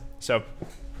Generator. So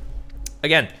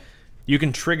again, you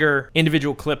can trigger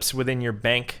individual clips within your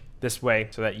bank this way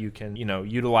so that you can, you know,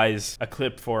 utilize a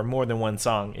clip for more than one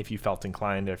song if you felt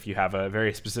inclined. If you have a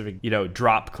very specific, you know,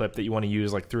 drop clip that you want to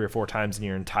use like 3 or 4 times in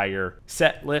your entire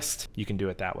set list, you can do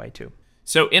it that way too.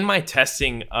 So in my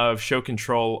testing of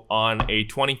ShowKontrol on a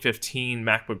 2015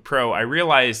 MacBook Pro, I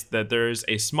realized that there's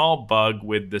a small bug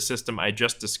with the system I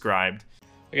just described.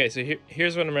 Okay, so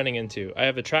here's what I'm running into. I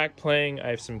have a track playing, I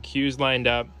have some cues lined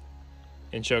up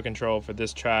in ShowKontrol for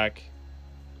this track.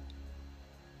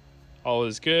 All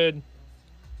is good.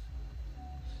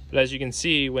 But as you can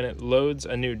see, when it loads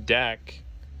a new deck,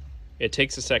 it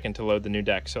takes a second to load the new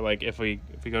deck. So like if we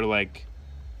go to like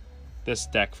this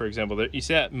deck, for example, you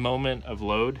see that moment of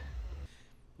load?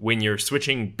 When you're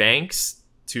switching banks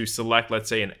to select, let's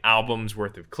say, an album's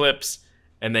worth of clips,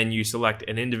 and then you select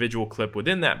an individual clip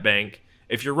within that bank,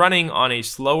 if you're running on a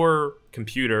slower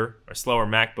computer, or slower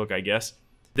MacBook, I guess,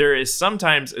 there is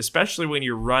sometimes, especially when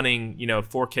you're running, you know,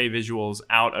 4K visuals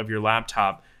out of your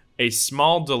laptop, a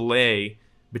small delay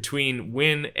between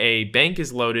when a bank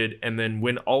is loaded and then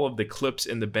when all of the clips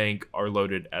in the bank are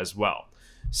loaded as well.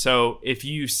 So if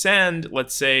you send,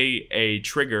 let's say, a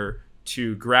trigger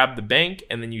to grab the bank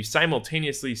and then you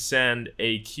simultaneously send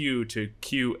a cue to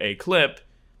cue a clip,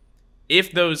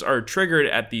 if those are triggered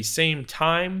at the same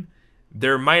time,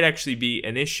 there might actually be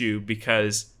an issue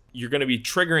because you're going to be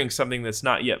triggering something that's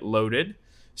not yet loaded.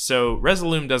 So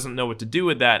Resolume doesn't know what to do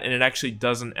with that, and it actually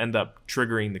doesn't end up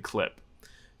triggering the clip.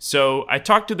 So I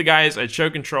talked to the guys at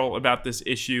ShowKontrol about this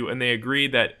issue, and they agree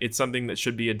that it's something that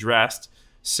should be addressed.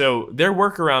 So their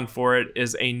workaround for it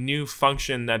is a new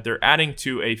function that they're adding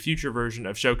to a future version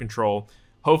of ShowKontrol.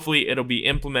 Hopefully it'll be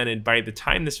implemented by the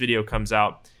time this video comes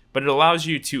out, but it allows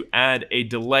you to add a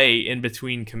delay in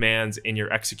between commands in your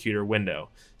executor window.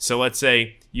 So let's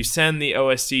say you send the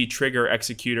OSC trigger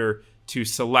executor to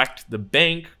select the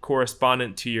bank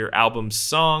correspondent to your album's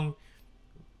song.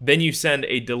 Then you send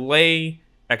a delay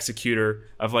executor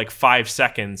of like 5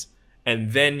 seconds,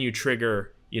 and then you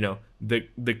trigger, you know,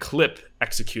 the clip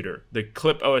executor, the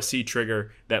clip OSC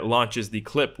trigger that launches the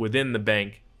clip within the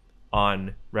bank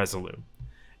on Resolume.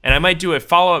 And I might do a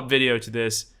follow-up video to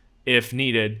this if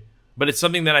needed, But it's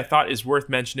something that I thought is worth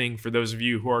mentioning for those of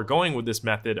you who are going with this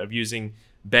method of using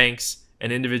banks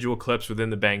and individual clips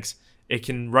within the banks. It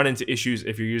can run into issues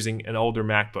if you're using an older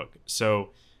MacBook.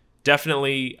 So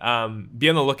definitely be on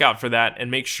the lookout for that, and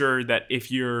make sure that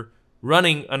if you're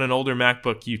running on an older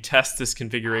MacBook, you test this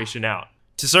configuration out.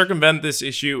 To circumvent this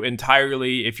issue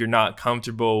entirely, if you're not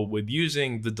comfortable with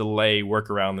using the delay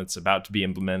workaround that's about to be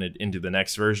implemented into the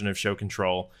next version of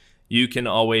ShowKontrol, you can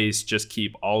always just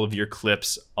keep all of your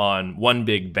clips on one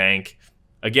big bank.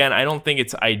 Again, I don't think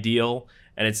it's ideal,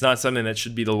 and it's not something that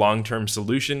should be the long-term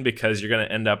solution, because you're going to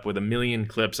end up with a million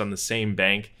clips on the same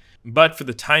bank. But for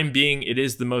the time being, it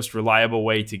is the most reliable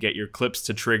way to get your clips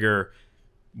to trigger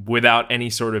without any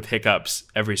sort of hiccups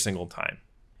every single time.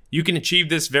 You can achieve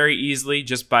this very easily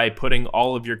just by putting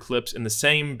all of your clips in the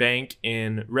same bank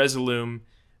in Resolume,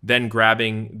 then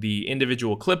grabbing the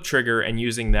individual clip trigger and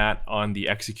using that on the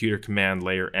executor command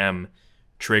layer M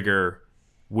trigger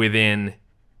within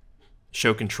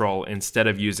ShowKontrol, instead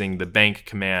of using the bank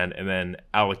command and then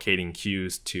allocating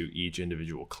cues to each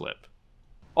individual clip.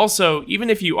 Also, even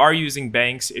if you are using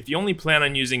banks, if you only plan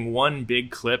on using one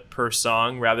big clip per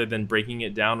song rather than breaking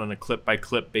it down on a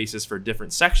clip-by-clip basis for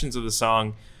different sections of the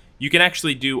song, you can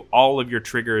actually do all of your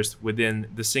triggers within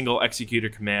the single executor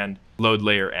command load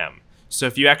layer M. So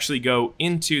if you actually go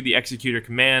into the executor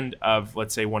command of,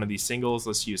 let's say, one of these singles,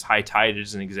 let's use High Tide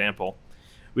as an example,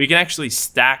 we can actually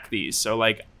stack these. So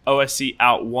like OSC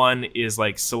out 1 is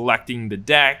like selecting the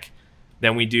deck.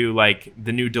 Then we do like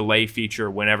the new delay feature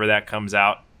whenever that comes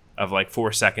out of like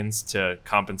 4 seconds to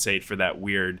compensate for that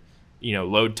weird,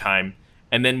 load time.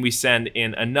 And then we send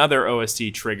in another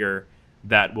OSC trigger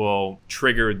that will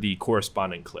trigger the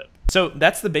corresponding clip. So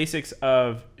that's the basics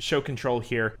of ShowKontrol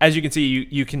here. As you can see,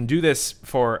 you can do this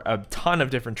for a ton of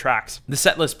different tracks. The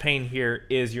setlist pane here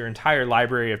is your entire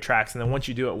library of tracks, and then once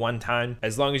you do it one time,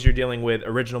 as long as you're dealing with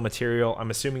original material,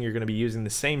 I'm assuming you're going to be using the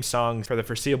same songs for the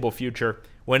foreseeable future.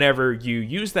 Whenever you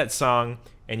use that song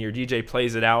and your DJ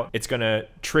plays it out, it's going to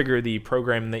trigger the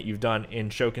program that you've done in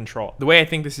ShowKontrol. The way I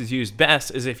think this is used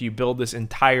best is if you build this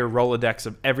entire Rolodex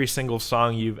of every single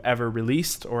song you've ever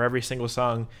released, or every single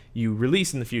song you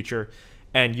release in the future,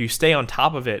 and you stay on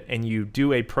top of it and you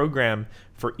do a program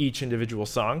for each individual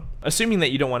song. Assuming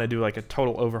that you don't want to do like a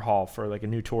total overhaul for like a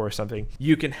new tour or something,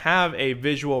 you can have a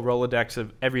visual Rolodex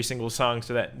of every single song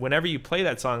so that whenever you play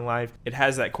that song live, it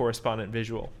has that correspondent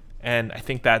visual. And I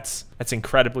think that's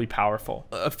incredibly powerful.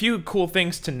 A few cool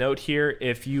things to note here: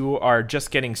 if you are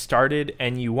just getting started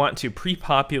and you want to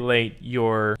pre-populate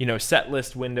your set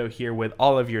list window here with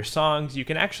all of your songs, you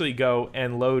can actually go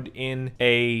and load in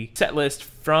a set list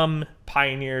from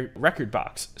Pioneer Record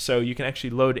Box. So you can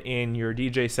actually load in your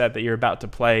DJ set that you're about to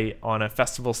play on a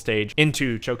festival stage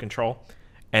into ShowKontrol,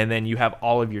 and then you have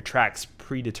all of your tracks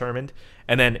predetermined,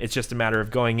 and then it's just a matter of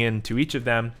going into each of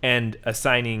them and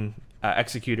assigning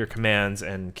executor commands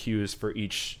and cues for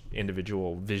each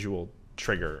individual visual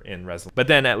trigger in Resolume. But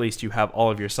then at least you have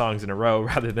all of your songs in a row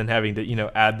rather than having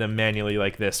to add them manually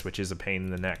like this, which is a pain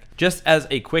in the neck. Just as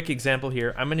a quick example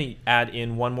here, I'm going to add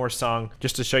in one more song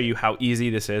just to show you how easy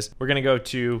this is. We're going to go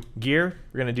to Gear,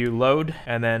 we're going to do Load,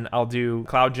 and then I'll do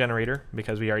Cloud Generator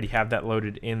because we already have that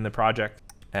loaded in the project,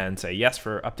 and say yes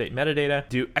for update metadata.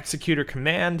 Do executor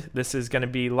command. This is going to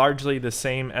be largely the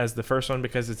same as the first one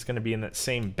because it's going to be in that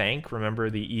same bank. Remember,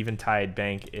 the Eventide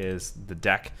bank is the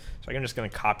deck. So I'm just going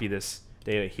to copy this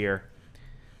data here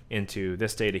into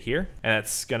this data here, and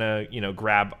that's going to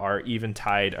grab our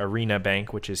Eventide Arena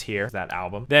bank, which is here, that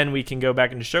album. Then we can go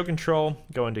back into ShowKontrol,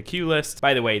 go into queue list.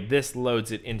 By the way, this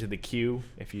loads it into the queue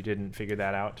if you didn't figure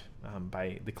that out.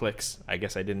 By the clicks. I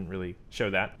guess I didn't really show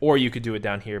that. Or you could do it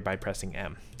down here by pressing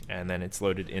M, and then it's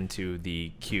loaded into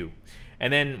the queue.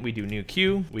 And then we do new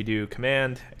queue, we do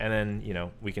command, and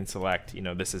then we can select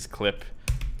this is clip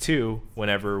 2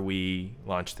 whenever we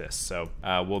launch this. So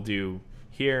we'll do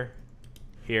here,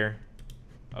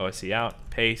 OSC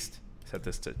out, paste, set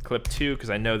this to clip 2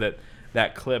 because I know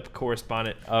that clip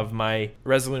correspondent of my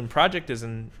Resolume project is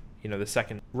in the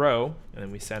second row, and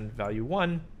then we send value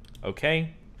 1,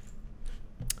 okay.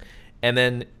 And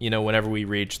then, whenever we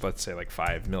reach, let's say like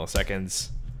 5 milliseconds,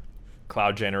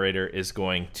 Cloud Generator is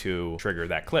going to trigger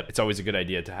that clip. It's always a good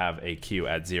idea to have a queue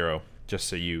at 0, just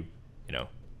so you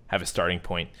have a starting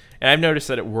point. And I've noticed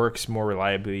that it works more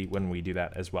reliably when we do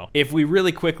that as well. If we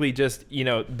really quickly just,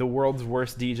 the world's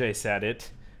worst DJ set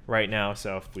it right now.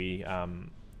 So if we,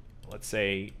 let's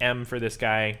say M for this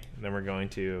guy, then we're going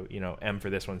to, M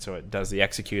for this one so it does the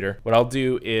executor. What I'll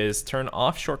do is turn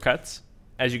off shortcuts.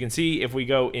 As you can see, if we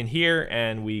go in here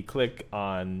and we click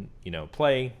on,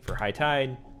 play for High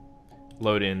Tide,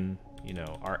 load in,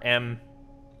 our M,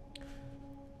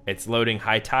 It's loading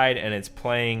high tide and it's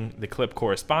playing the clip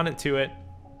correspondent to it.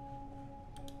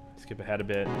 Skip ahead a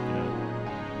bit.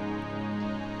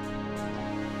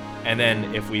 And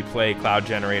then if we play cloud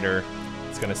generator,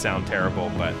 it's going to sound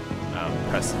terrible, but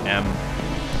press M.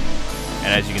 And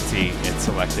as you can see, it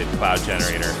selected cloud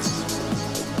generator.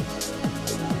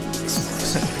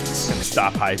 It's going to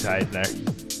stop high tide there.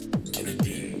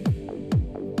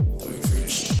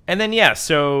 And then, yeah,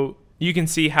 so you can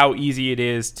see how easy it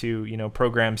is to,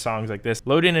 program songs like this.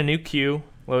 Load in a new cue,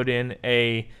 load in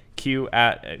a cue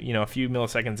at, a few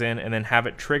milliseconds in, and then have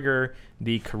it trigger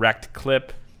the correct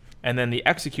clip. And then the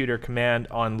executor command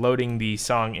on loading the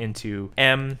song into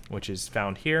M, which is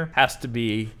found here, has to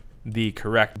be the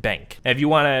correct bank. Now, if you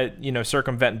want to,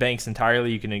 circumvent banks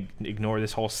entirely, you can ignore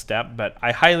this whole step, but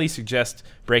I highly suggest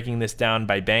breaking this down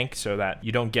by bank so that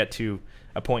you don't get to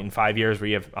a point in 5 years where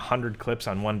you have 100 clips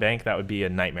on one bank. That would be a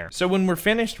nightmare. So when we're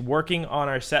finished working on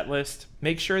our set list,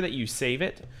 make sure that you save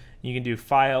it. You can do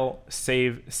File,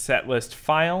 Save Set List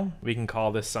File. We can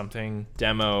call this something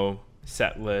Demo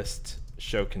Set List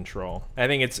ShowKontrol. I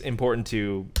think it's important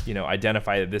to,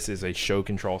 identify that this is a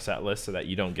ShowKontrol set list so that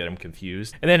you don't get them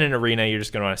confused. And then in Arena, you're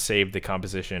just going to want to save the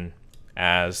composition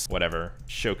as whatever,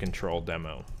 ShowKontrol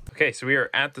demo. Okay, so we are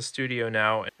at the studio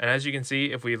now. And as you can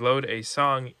see, if we load a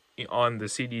song on the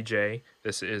CDJ,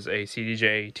 this is a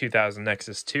CDJ 2000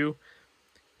 Nexus 2,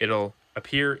 it'll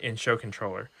appear in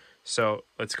ShowKontroller. So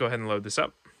let's go ahead and load this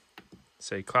up.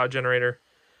 Say cloud generator.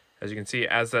 As you can see,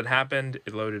 as that happened,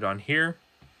 it loaded on here.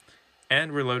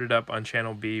 And we're loaded up on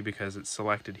channel B because it's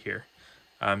selected here.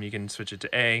 You can switch it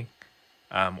to A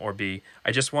or B.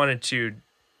 I just wanted to,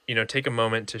 take a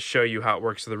moment to show you how it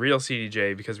works with the real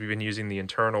CDJ because we've been using the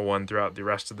internal one throughout the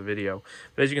rest of the video.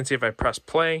 But as you can see, if I press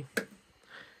play,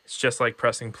 it's just like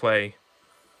pressing play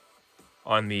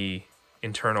on the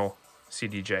internal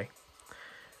CDJ.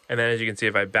 And then as you can see,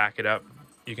 if I back it up,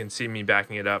 you can see me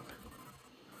backing it up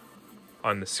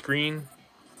on the screen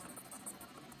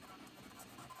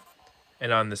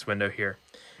and on this window here.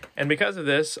 And because of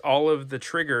this, all of the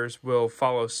triggers will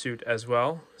follow suit as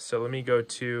well. So let me go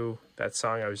to that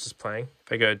song I was just playing.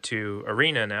 If I go to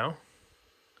Arena now,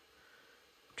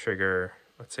 trigger,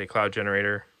 let's say cloud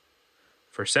generator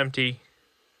for SMPTE,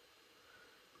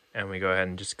 and we go ahead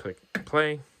and just click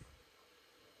play.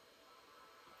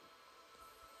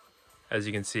 As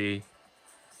you can see,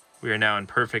 we are now in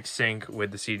perfect sync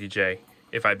with the CDJ.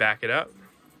 If I back it up,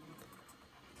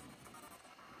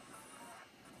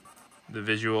 the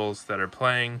visuals that are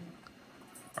playing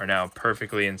are now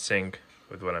perfectly in sync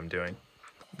with what I'm doing.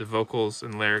 The vocals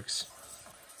and lyrics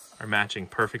are matching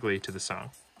perfectly to the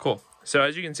song. Cool. So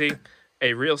as you can see,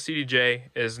 a real CDJ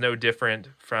is no different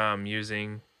from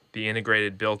using the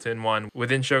integrated built-in one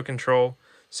within ShowKontrol.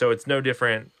 So it's no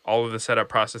different, all of the setup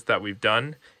process that we've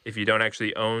done. If you don't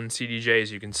actually own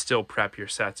CDJs, you can still prep your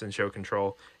sets in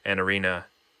ShowKontrol and Arena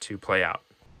to play out.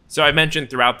 So I mentioned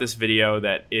throughout this video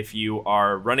that if you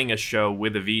are running a show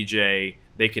with a VJ,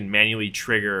 they can manually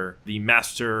trigger the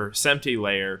master SMPTE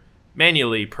layer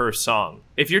manually per song.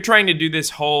 If you're trying to do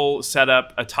this whole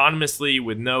setup autonomously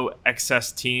with no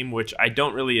excess team, which I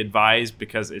don't really advise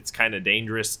because it's kind of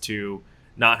dangerous to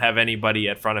not have anybody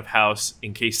at front of house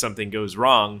in case something goes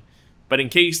wrong, but in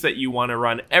case that you want to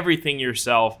run everything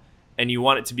yourself and you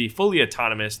want it to be fully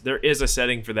autonomous, there is a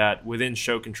setting for that within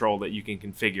ShowKontrol that you can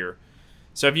configure.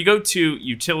 So if you go to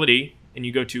Utility and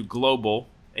you go to Global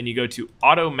and you go to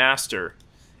Auto Master,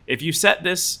 if you set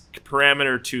this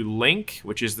parameter to Link,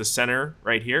 which is the center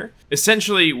right here,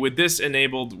 essentially with this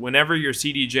enabled, whenever your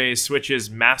CDJ switches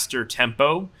master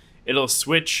tempo, it'll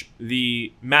switch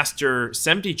the master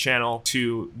SMPTE channel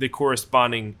to the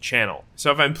corresponding channel.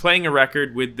 So if I'm playing a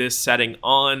record with this setting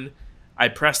on, I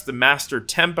press the master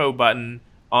tempo button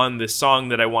on the song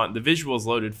that I want the visuals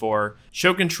loaded for,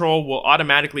 ShowKontrol will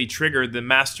automatically trigger the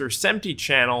master SMPTE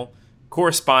channel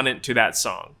correspondent to that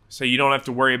song. So you don't have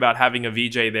to worry about having a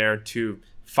VJ there to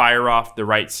fire off the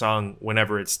right song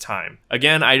whenever it's time.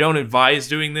 Again, I don't advise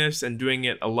doing this and doing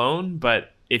it alone,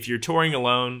 but if you're touring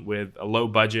alone with a low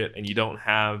budget and you don't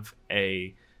have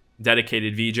a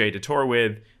dedicated VJ to tour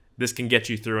with, this can get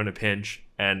you through in a pinch,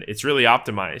 and it's really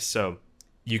optimized. So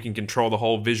you can control the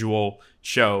whole visual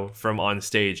show from on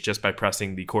stage just by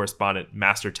pressing the correspondent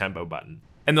master tempo button.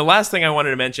 And the last thing I wanted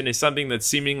to mention is something that's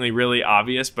seemingly really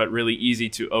obvious but really easy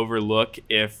to overlook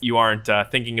if you aren't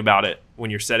thinking about it when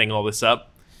you're setting all this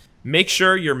up. Make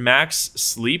sure your max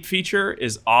sleep feature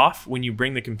is off when you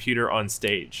bring the computer on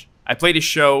stage. I played a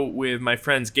show with my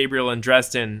friends Gabriel and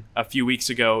Dresden a few weeks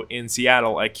ago in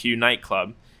Seattle at Q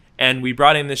Nightclub, and we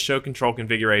brought in this ShowKontrol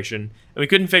configuration, and we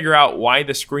couldn't figure out why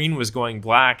the screen was going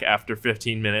black after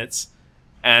 15 minutes.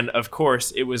 And of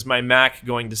course, it was my Mac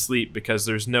going to sleep because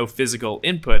there's no physical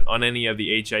input on any of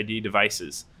the HID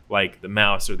devices, like the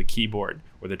mouse or the keyboard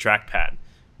or the trackpad.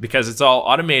 Because it's all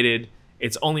automated,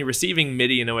 it's only receiving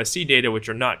MIDI and OSC data, which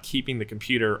are not keeping the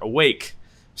computer awake.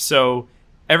 So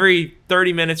every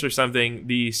 30 minutes or something,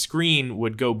 the screen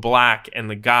would go black and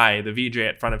the guy, the VJ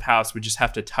at front of house, would just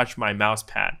have to touch my mouse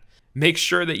pad. Make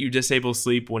sure that you disable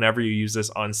sleep whenever you use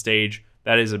this on stage.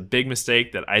 That is a big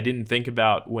mistake that I didn't think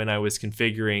about when I was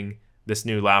configuring this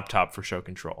new laptop for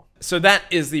ShowKontrol. So that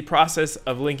is the process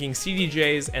of linking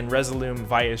CDJs and Resolume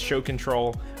via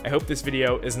ShowKontrol. I hope this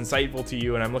video is insightful to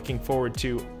you, and I'm looking forward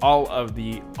to all of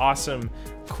the awesome,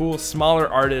 cool, smaller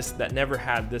artists that never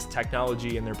had this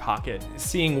technology in their pocket,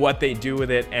 seeing what they do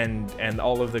with it and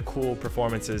all of the cool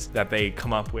performances that they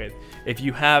come up with. If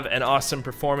you have an awesome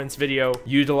performance video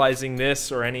utilizing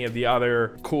this or any of the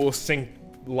other cool sync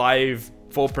live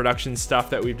full production stuff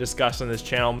that we've discussed on this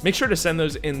channel, make sure to send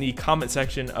those in the comment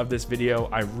section of this video.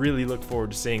 I really look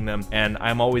forward to seeing them, and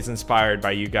I'm always inspired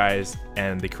by you guys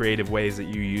and the creative ways that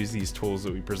you use these tools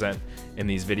that we present in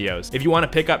these videos. If you want to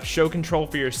pick up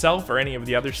ShowKontrol for yourself or any of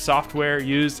the other software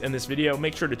used in this video,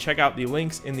 make sure to check out the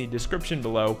links in the description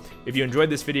below. If you enjoyed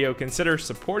this video, consider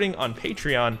supporting on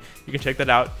Patreon. You can check that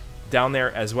out down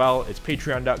there as well. It's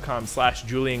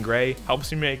patreon.com/JulianGray.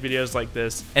 Helps me make videos like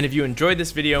this. And if you enjoyed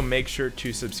this video, make sure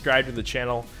to subscribe to the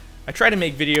channel. I try to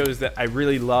make videos that I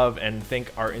really love and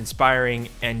think are inspiring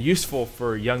and useful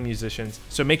for young musicians.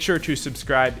 So make sure to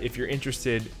subscribe if you're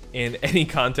interested in any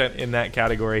content in that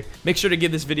category. Make sure to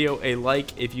give this video a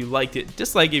like if you liked it,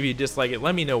 dislike if you dislike it.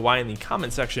 Let me know why in the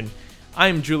comment section.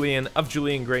 I'm Julian of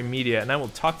Julian Gray Media, and I will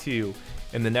talk to you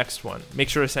in the next one. Make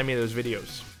sure to send me those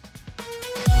videos.